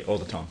 Absolutely, all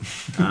the time.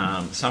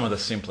 Some of the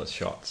simplest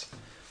shots.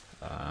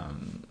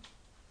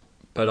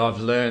 But I've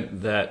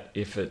learnt that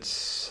if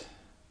it's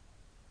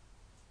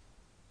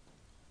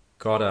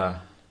got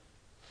a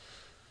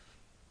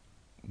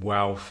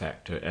wow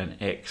factor, an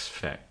X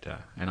factor,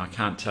 and I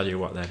can't tell you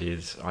what that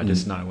is, I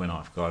just know when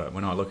I've got it.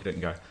 When I look at it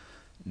and go,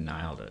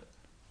 "Nailed it."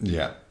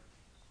 Yeah.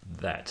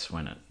 That's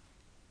when it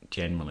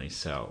generally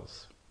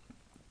sells.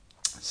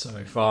 So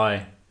if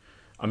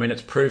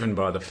it's proven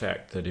by the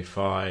fact that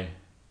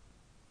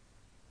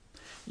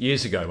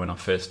years ago when I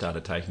first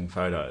started taking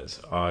photos,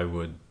 I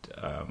would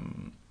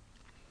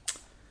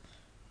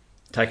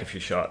take a few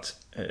shots.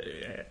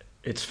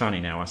 It's funny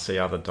now, I see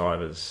other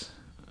divers,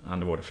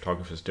 underwater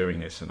photographers doing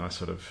this, and I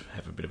sort of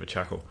have a bit of a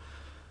chuckle.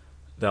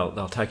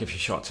 They'll take a few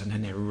shots and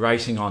then they're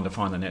racing on to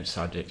find the next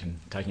subject and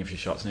taking a few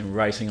shots and then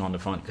racing on to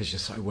find it because you're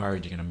so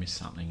worried you're going to miss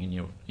something in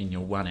your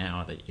 1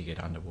 hour that you get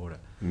underwater.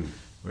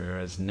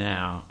 Whereas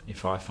now,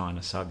 if I find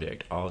a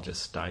subject, I'll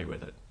just stay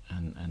with it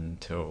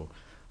until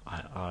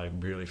I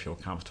really feel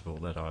comfortable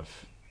that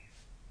I've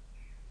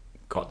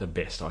got the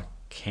best I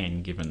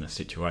can given the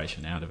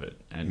situation out of it.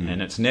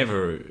 And it's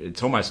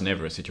almost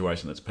never a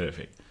situation that's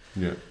perfect.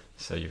 Yeah.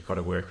 So you've got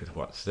to work with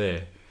what's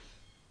there.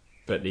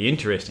 But the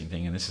interesting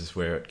thing, and this is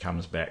where it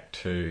comes back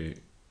to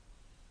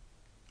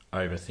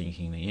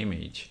overthinking the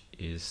image,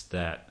 is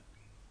that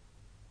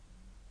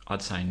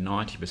I'd say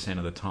 90%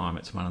 of the time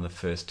it's one of the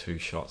first 2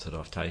 shots that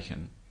I've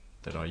taken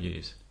that I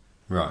use.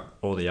 Right.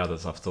 All the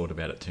others I've thought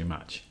about it too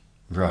much.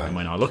 Right. And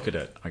when I look at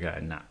it, I go,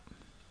 "Nah."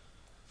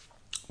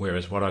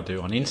 Whereas what I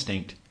do on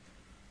instinct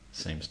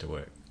seems to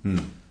work.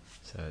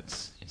 So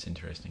it's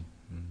interesting.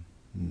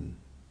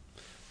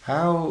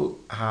 How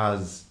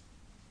has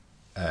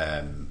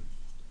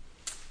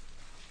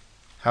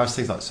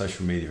things like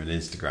social media and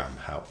Instagram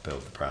helped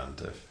build the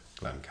brand of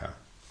Glen Cowan?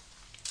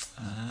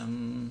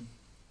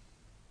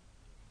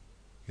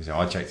 Because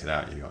I checked it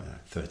out, you've got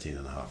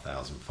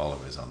 13,500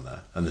 followers on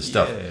there, and the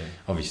stuff,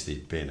 obviously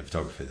being a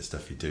photographer, the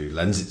stuff you do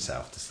lends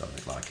itself to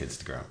something like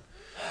Instagram.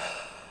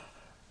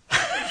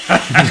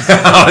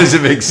 There's a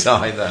big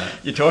sigh there.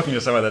 You're talking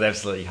to someone that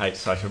absolutely hates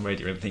social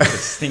media and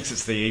thinks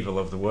it's the evil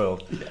of the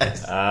world.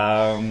 Yes.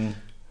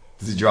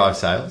 Does it drive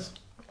sales?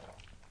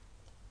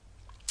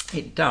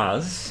 It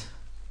does,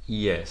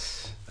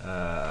 yes.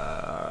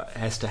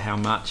 As to how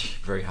much,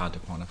 very hard to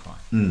quantify.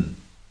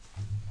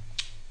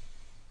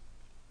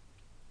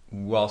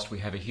 Whilst we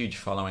have a huge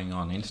following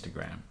on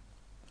Instagram,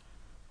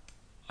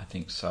 I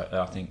think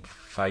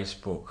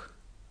Facebook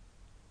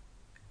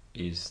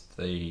is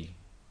the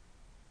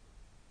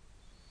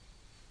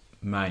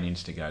main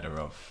instigator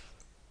of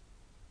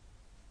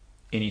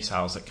any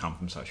sales that come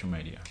from social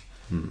media.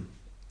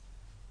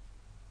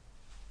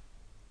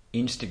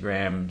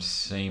 Instagram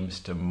seems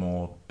to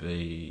more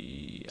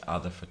be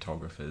other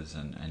photographers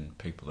and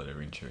people that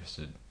are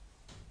interested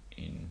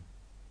in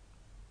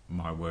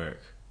my work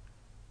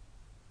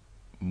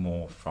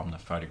more from the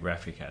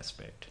photographic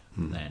aspect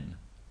than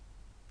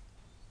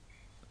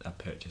a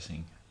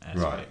purchasing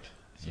aspect. Right.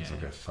 So it's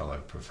like a fellow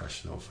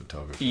professional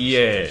photographer.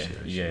 Yeah.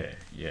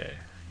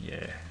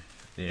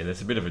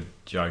 There's a bit of a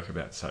joke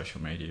about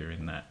social media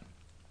in that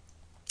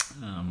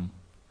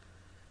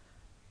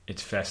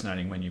it's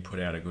fascinating when you put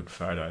out a good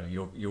photo.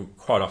 You'll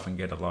quite often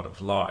get a lot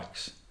of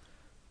likes,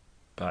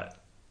 but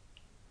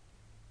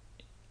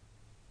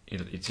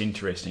it's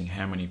interesting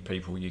how many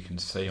people you can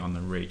see on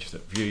the reach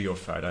that view your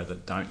photo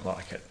that don't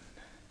like it.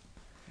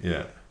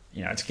 Yeah.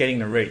 You know, it's getting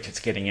the reach, it's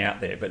getting out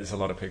there, but there's a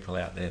lot of people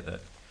out there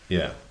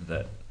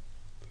that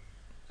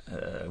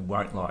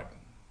won't like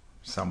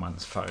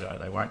someone's photo.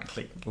 They won't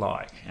click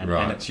like, and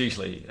it's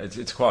usually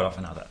it's quite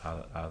often other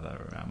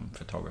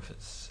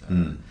photographers.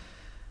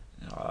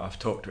 I've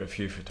talked to a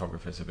few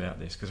photographers about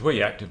this because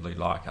we actively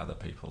like other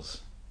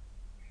people's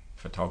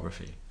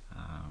photography.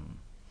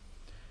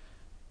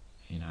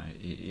 You know,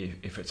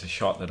 if it's a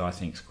shot that I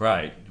think's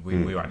great,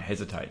 we won't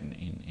hesitate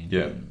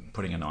in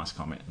putting a nice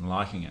comment and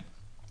liking it.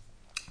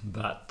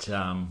 But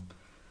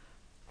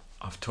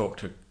I've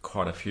talked to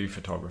quite a few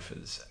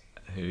photographers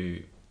who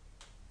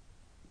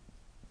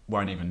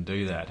won't even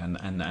do that,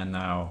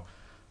 and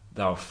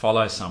they'll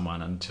follow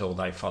someone until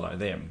they follow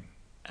them,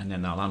 and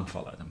then they'll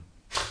unfollow them.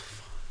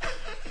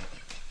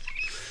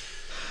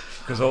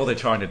 Because all they're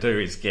trying to do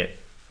is get,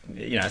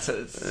 you know,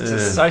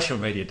 social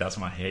media does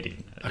my head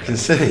in. I can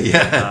see,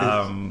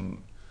 yeah.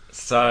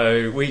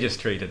 So we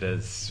just treat it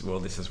as, well,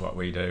 this is what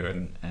we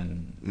do,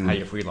 and hey,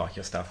 if we like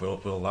your stuff,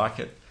 we'll like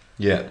it.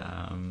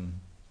 Yeah.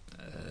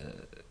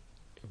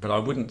 But I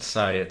wouldn't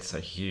say it's a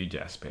huge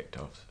aspect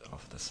of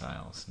the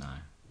sales, no.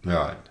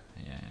 Right.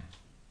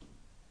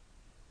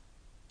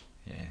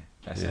 Yeah,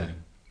 fascinating.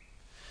 Yeah.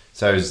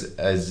 So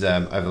as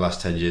over the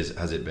last 10 years,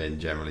 has it been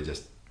generally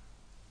just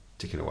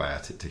ticking it away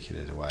at it?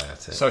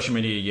 Social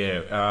media,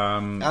 yeah.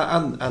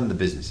 And the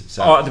business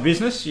itself. Oh, the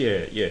business,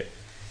 yeah.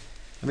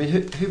 I mean,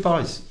 who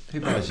buys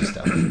your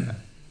stuff?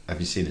 Have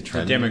you seen a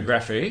trend? The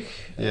demographic,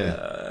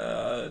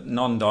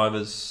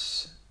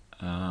 non-divers,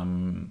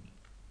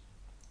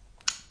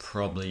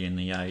 probably in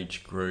the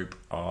age group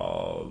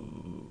of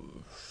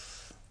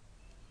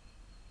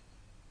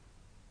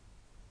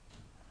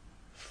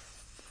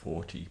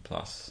 40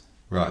 plus.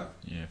 Right.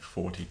 Yeah,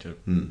 40 to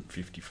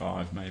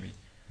 55 maybe.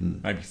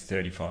 Maybe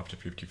 35 to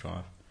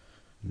 55.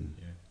 Yeah.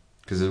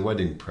 Because as a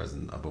wedding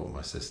present, I bought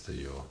my sister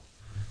your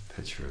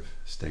picture of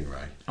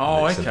Stingray.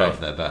 Oh, it's okay. above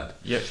their bed.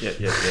 Yeah.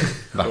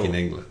 Back Cool. in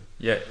England.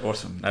 Yeah,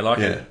 awesome. They like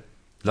it.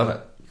 Love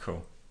it.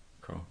 Cool.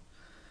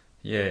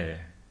 Yeah.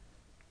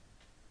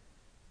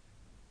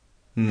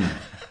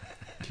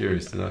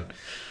 Curious to know.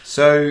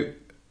 So,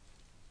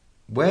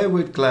 where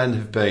would Glenn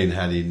have been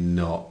had he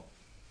not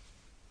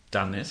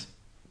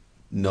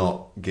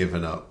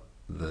given up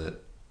the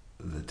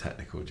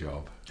technical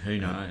job? Who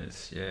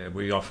knows? Yeah,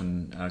 we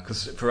often,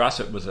 because for us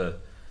it was a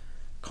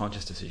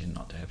conscious decision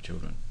not to have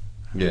children.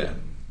 Yeah.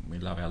 We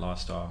love our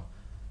lifestyle.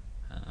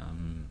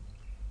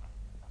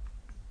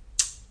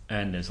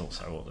 And there's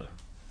also all the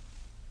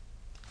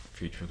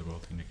future of the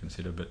world thing to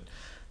consider. But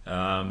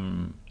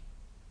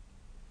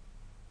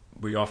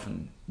we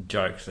often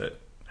joke that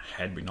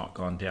had we not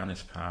gone down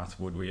this path,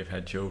 would we have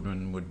had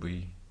children?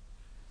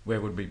 Where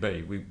would we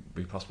be?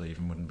 We possibly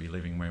even wouldn't be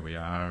living where we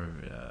are.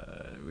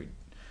 We'd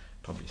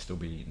probably still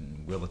be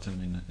in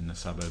Willerton in the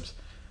suburbs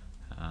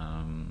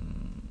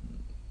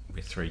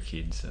with 3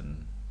 kids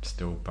and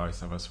still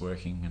both of us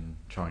working and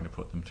trying to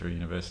put them through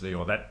university,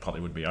 or that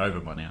probably would be over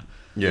by now.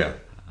 Yeah.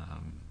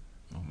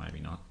 Or maybe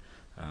not.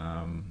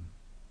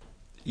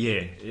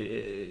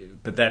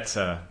 But that's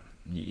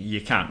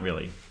you can't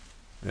really.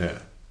 Yeah.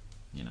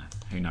 You know,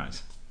 who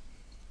knows?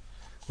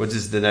 What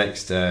does the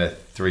next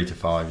 3 to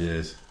 5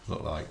 years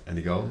look like?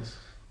 Any goals?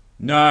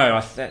 No,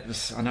 I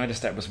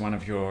noticed that was one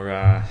of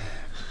your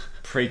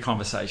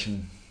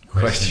pre-conversation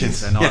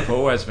questions. And I've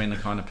always been the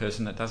kind of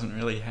person that doesn't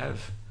really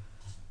have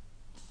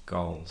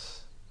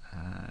goals.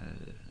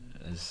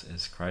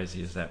 As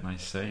crazy as that may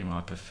seem,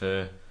 I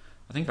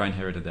think I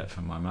inherited that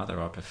from my mother.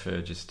 I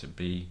prefer just to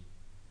be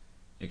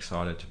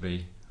excited to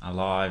be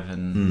alive,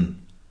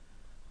 and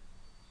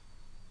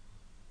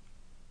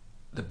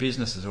the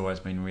business has always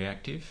been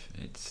reactive.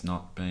 It's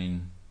not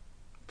been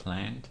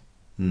planned.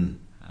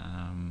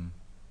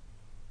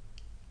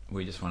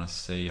 We just want to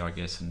see, I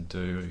guess, and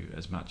do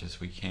as much as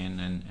we can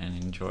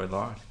and enjoy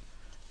life.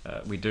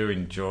 We do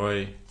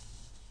enjoy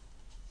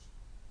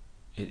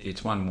it.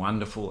 It's one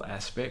wonderful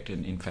aspect,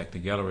 and in fact the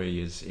gallery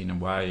is in a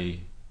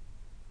way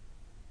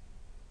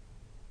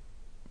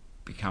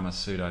become a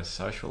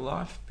pseudo-social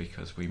life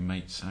because we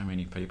meet so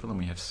many people and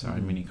we have so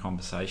many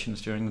conversations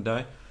during the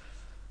day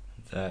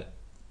that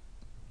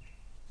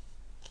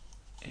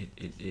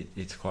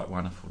it's quite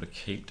wonderful to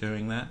keep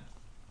doing that.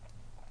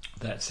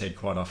 That said,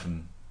 quite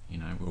often, you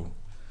know, we'll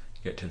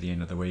get to the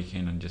end of the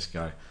weekend and just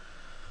go,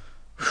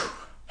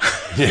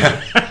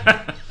 yeah.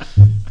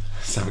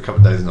 Let's have a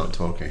couple of days not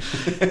talking.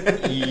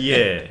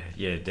 yeah,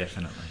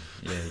 definitely.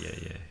 Yeah.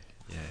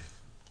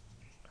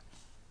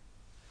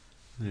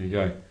 There you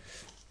go.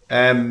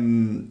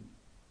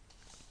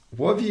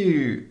 What have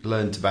you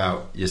learnt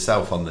about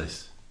yourself on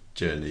this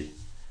journey?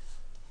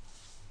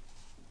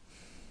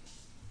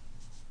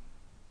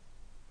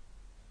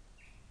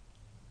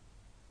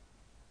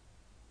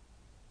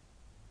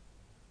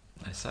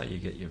 they say you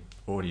get your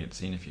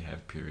audience in if you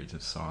have periods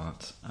of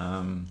silence.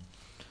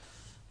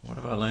 What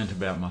have I learned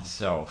about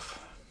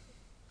myself?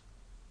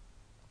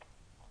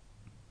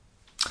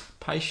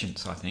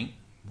 Patience, I think,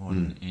 more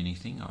than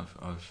anything.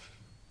 I've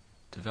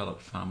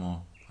developed far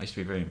more. I used to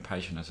be very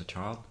impatient as a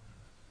child,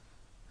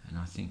 and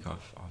I think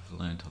I've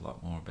learned a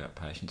lot more about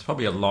patience.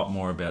 Probably a lot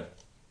more about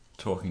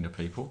talking to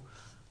people.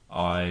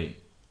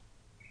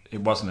 It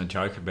wasn't a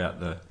joke about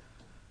the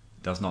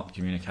does not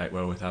communicate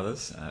well with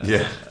others.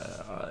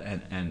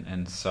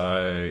 And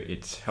so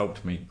it's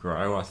helped me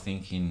grow, I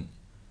think, in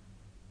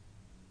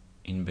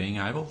being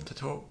able to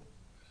talk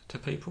to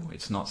people.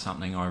 It's not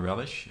something I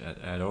relish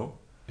at all.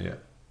 Yeah.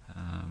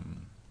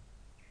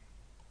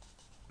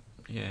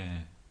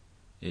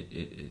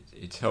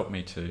 It's helped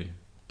me to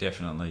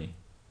definitely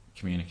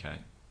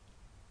communicate.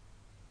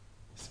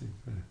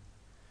 Super.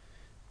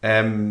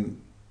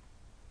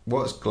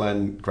 What's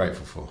Glenn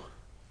grateful for?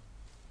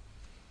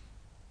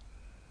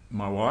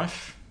 My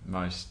wife,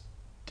 most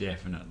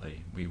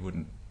definitely. We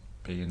wouldn't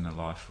be in the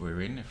life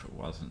we're in if it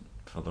wasn't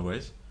for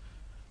Louise.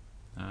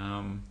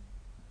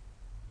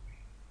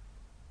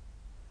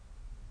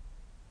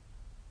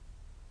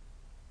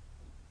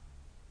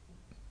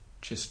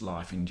 Just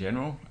life in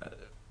general.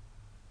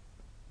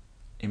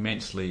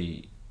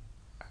 Immensely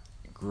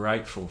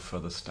grateful for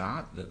the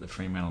start that the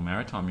Fremantle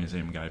Maritime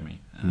Museum gave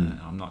me.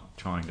 I'm not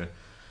trying to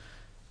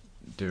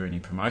do any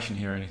promotion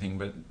here or anything,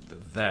 but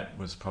that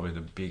was probably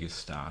the biggest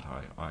start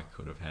I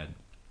could have had.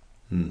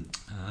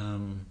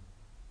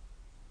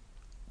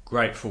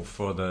 Grateful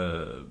for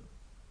the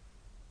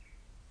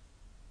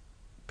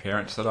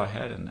parents that I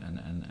had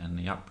and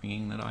the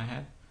upbringing that I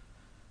had,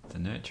 the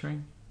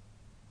nurturing.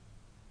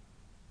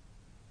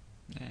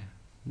 Yeah.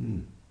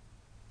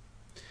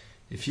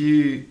 If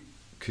you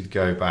could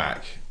go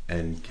back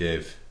and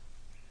give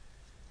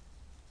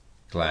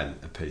Glenn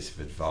a piece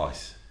of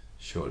advice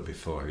shortly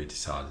before he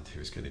decided he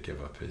was going to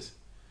give up his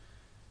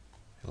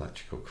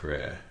electrical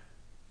career,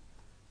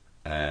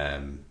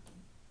 from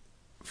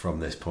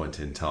this point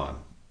in time,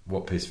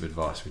 what piece of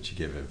advice would you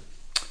give him?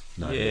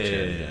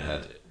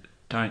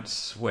 Don't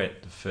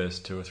sweat the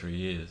first 2 or 3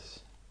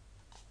 years,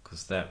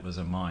 because that was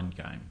a mind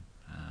game.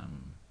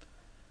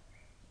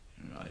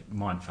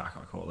 Mind fuck,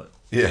 I call it.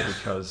 Yeah.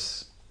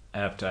 Because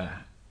after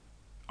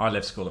I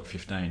left school at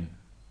 15,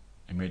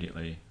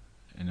 immediately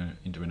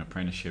into an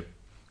apprenticeship.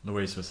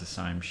 Louise was the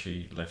same.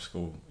 She left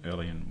school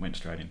early and went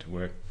straight into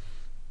work.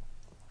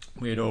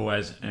 We had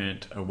always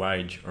earned a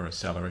wage or a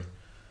salary,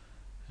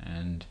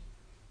 and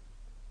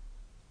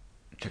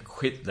to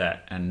quit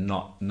that and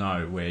not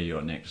know where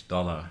your next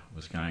dollar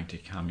was going to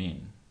come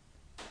in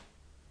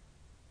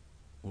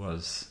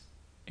was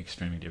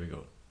extremely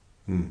difficult.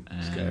 And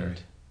scary.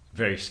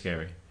 Very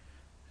scary.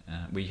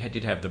 We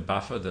did have the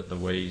buffer that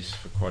Louise,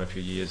 for quite a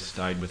few years,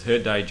 stayed with her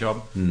day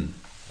job.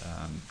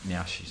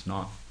 Now she's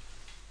not,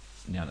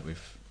 now that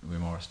we're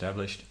more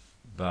established.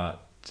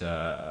 But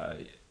I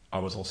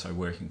was also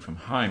working from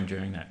home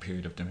during that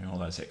period of doing all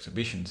those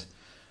exhibitions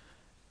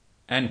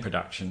and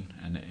production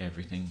and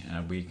everything.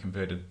 We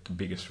converted the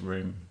biggest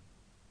room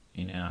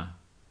in our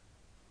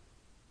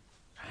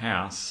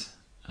house,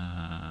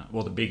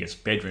 the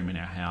biggest bedroom in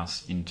our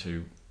house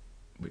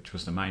which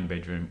was the main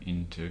bedroom,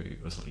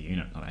 it was a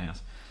unit, not a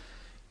house,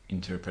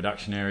 into a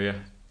production area,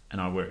 and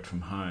I worked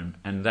from home.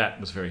 And that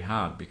was very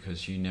hard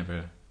because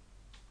I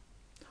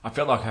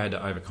felt like I had to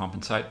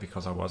overcompensate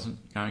because I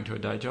wasn't going to a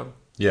day job.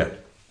 Yeah.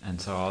 And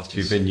so I was just...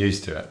 You've been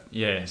used to it.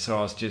 Yeah, so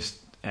I was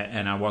just...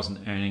 And I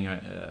wasn't earning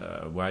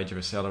a wage or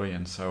a salary,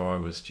 and so I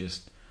was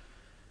just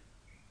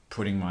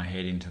putting my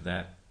head into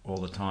that all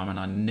the time, and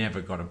I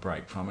never got a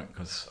break from it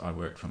because I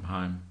worked from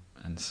home.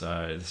 And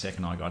so the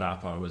second I got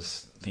up, I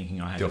was thinking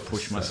I had to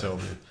push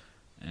myself.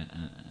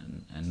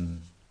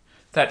 And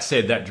that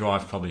said, that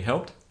drive probably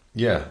helped.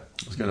 Yeah,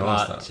 I was going to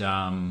ask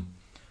that.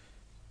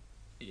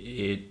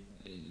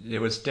 There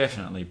was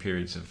definitely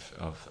periods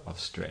of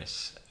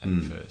stress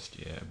at first,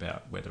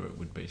 about whether it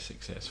would be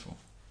successful.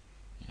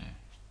 Yeah.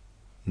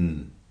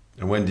 And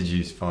when did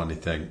you finally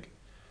think,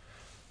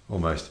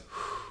 almost,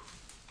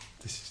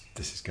 this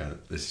is going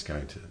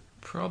to...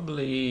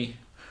 Probably,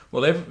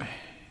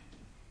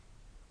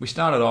 we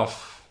started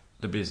off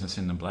the business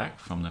in the black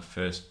from the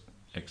first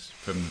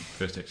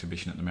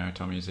exhibition at the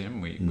Maritime Museum.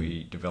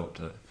 We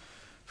developed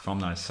from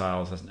those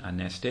sales a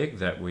nest egg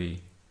that we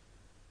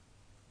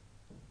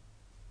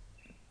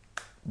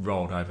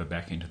rolled over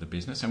back into the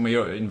business, and we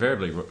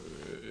invariably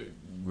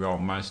roll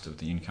most of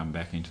the income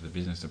back into the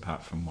business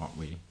apart from what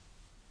we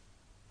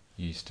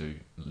used to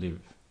live.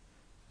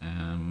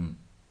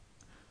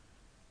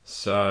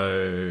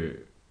 So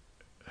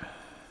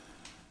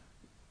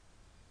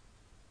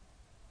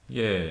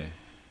yeah,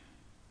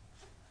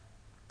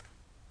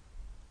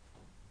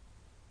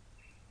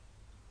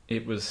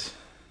 it was.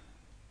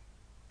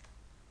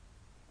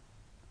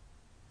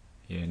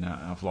 Yeah, no,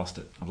 I've lost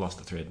it. I've lost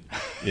the thread.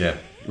 Yeah.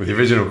 Well, the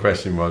original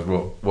question was,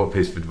 what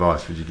piece of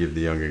advice would you give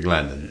the younger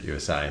Glenn? And you were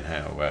saying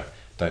how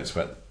don't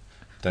sweat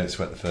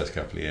the first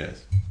couple of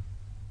years.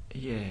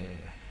 Yeah.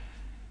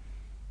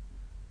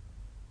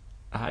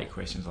 I hate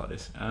questions like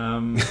this.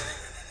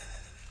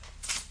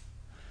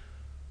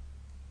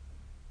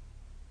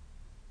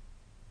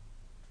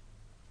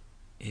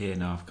 Yeah,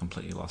 no, I've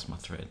completely lost my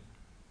thread.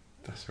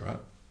 That's all right.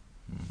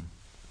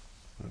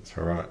 That's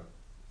all right.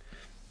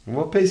 And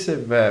what piece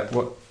of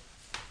nugget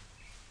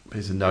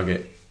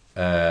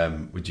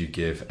would you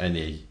give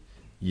any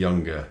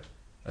younger,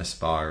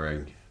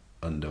 aspiring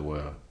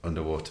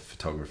underwater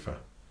photographer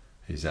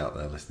who's out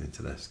there listening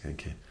to this,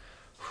 thinking,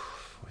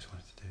 "I've always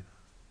wanted to do that"?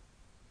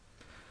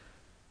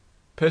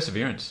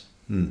 Perseverance.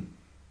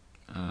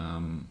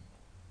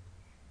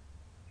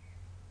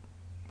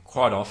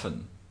 Quite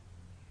often,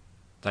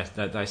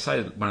 they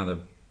say that one of the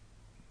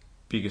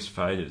biggest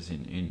failures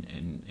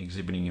in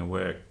exhibiting your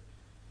work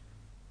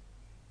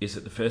is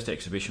that the first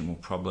exhibition will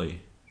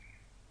probably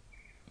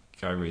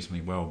go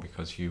reasonably well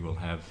because you will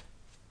have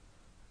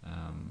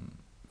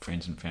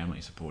friends and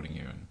family supporting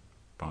you and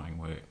buying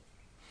work,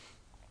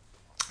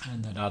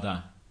 and that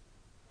other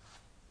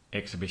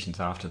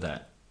exhibitions after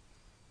that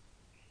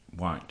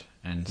won't.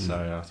 And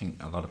so I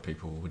think a lot of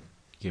people would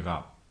give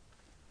up.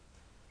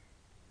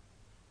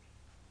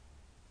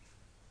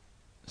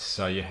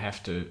 So you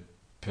have to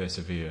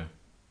persevere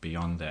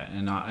beyond that.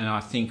 And I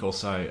think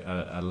also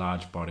a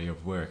large body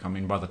of work. I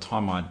mean, by the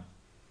time I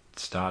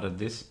started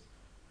this,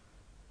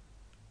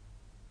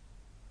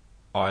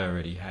 I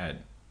already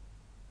had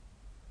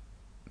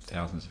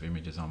thousands of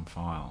images on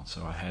file,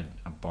 so I had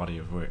a body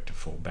of work to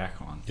fall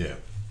back on. Yeah.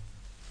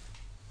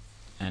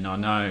 And I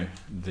know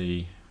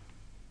the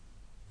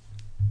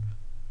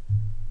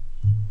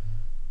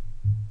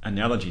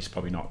analogy's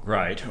probably not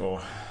great,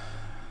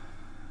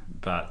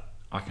 but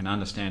I can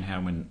understand how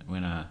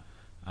when a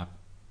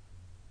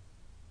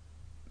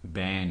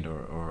band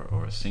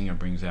or a singer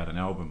brings out an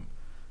album,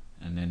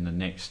 and then the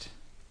next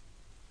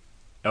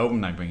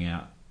album they bring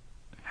out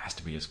has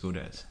to be as good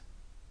as.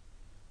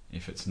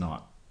 If it's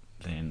not,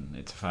 then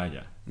it's a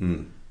failure.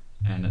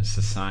 And it's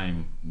the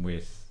same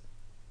with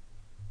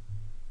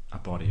a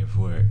body of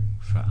work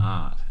for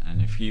art.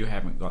 And if you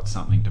haven't got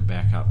something to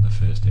back up the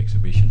first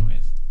exhibition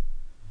with,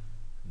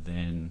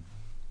 then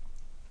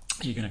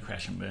you're going to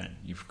crash and burn.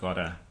 You've got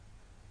to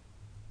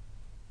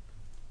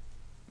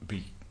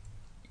be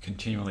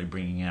continually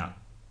bringing out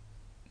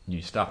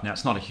new stuff. Now,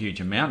 it's not a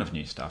huge amount of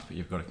new stuff, but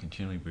you've got to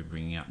continually be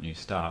bringing out new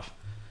stuff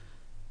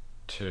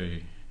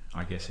to,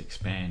 I guess,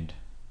 expand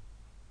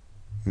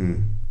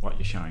what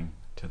you're showing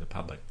to the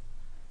public.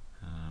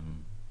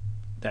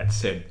 That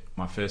said,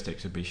 my first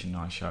exhibition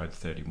I showed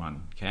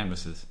 31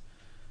 canvases.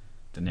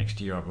 The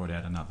next year I brought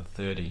out another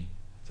 30.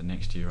 The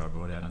next year I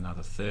brought out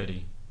another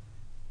 30.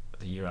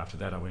 The year after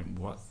that I went,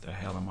 what the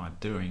hell am I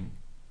doing?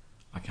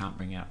 I can't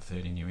bring out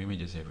 30 new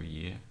images every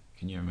year.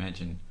 Can you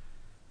imagine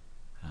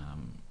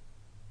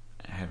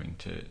having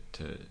to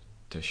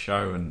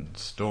show and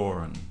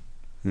store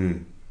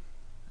and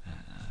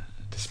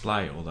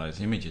display all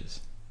those images?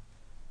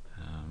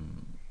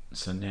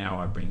 So now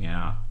I bring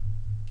out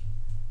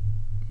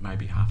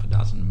maybe half a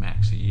dozen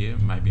max a year,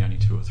 maybe only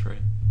 2 or 3.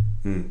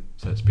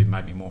 So it's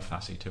made me more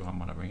fussy too on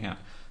what I bring out.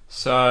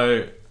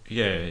 So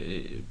yeah,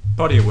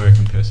 body of work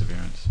and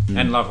perseverance,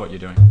 and love what you're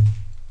doing.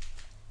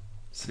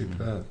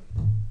 Superb.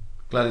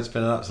 Glad it's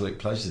been an absolute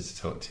pleasure to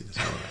talk to you this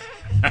morning.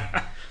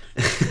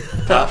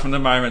 Apart from the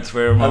moments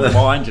where my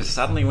mind just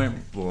suddenly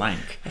went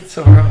blank. That's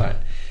all right.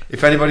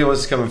 If anybody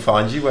wants to come and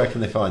find you, where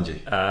can they find you?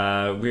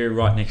 We're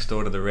right next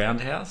door to the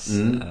Roundhouse,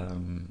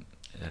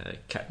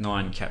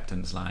 9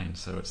 Captain's Lane,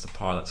 so it's the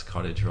Pilot's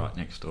Cottage right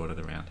next door to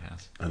the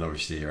Roundhouse. And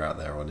obviously you're out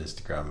there on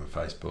Instagram and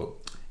Facebook.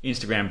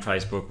 Instagram,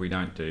 Facebook, we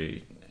don't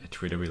do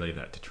Twitter, we leave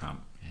that to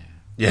Trump.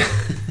 Yeah.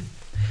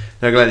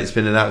 No, Glenn, it's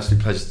been an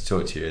absolute pleasure to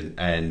talk to you,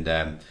 and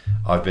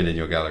I've been in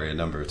your gallery a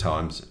number of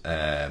times.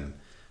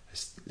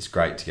 It's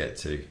great to get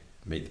to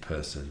meet the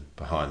person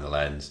behind the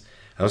lens.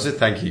 And also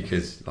thank you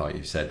because, like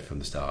you said from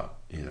the start,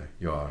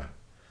 you are a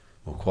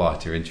more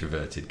quieter,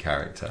 introverted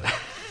character.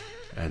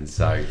 And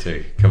so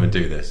to come and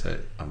do this,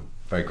 I'm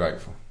very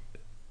grateful.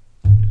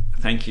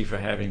 Thank you for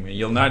having me.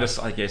 You'll notice,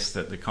 I guess,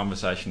 that the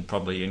conversation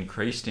probably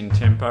increased in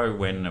tempo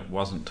when it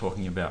wasn't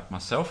talking about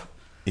myself.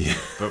 Yeah.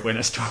 But when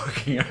it's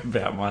talking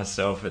about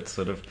myself, it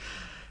sort of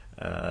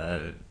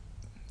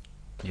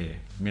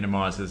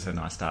minimises, and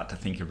I start to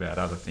think about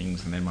other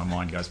things, and then my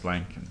mind goes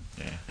blank. And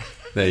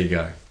There you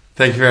go.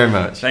 Thank you very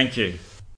much. Thank you.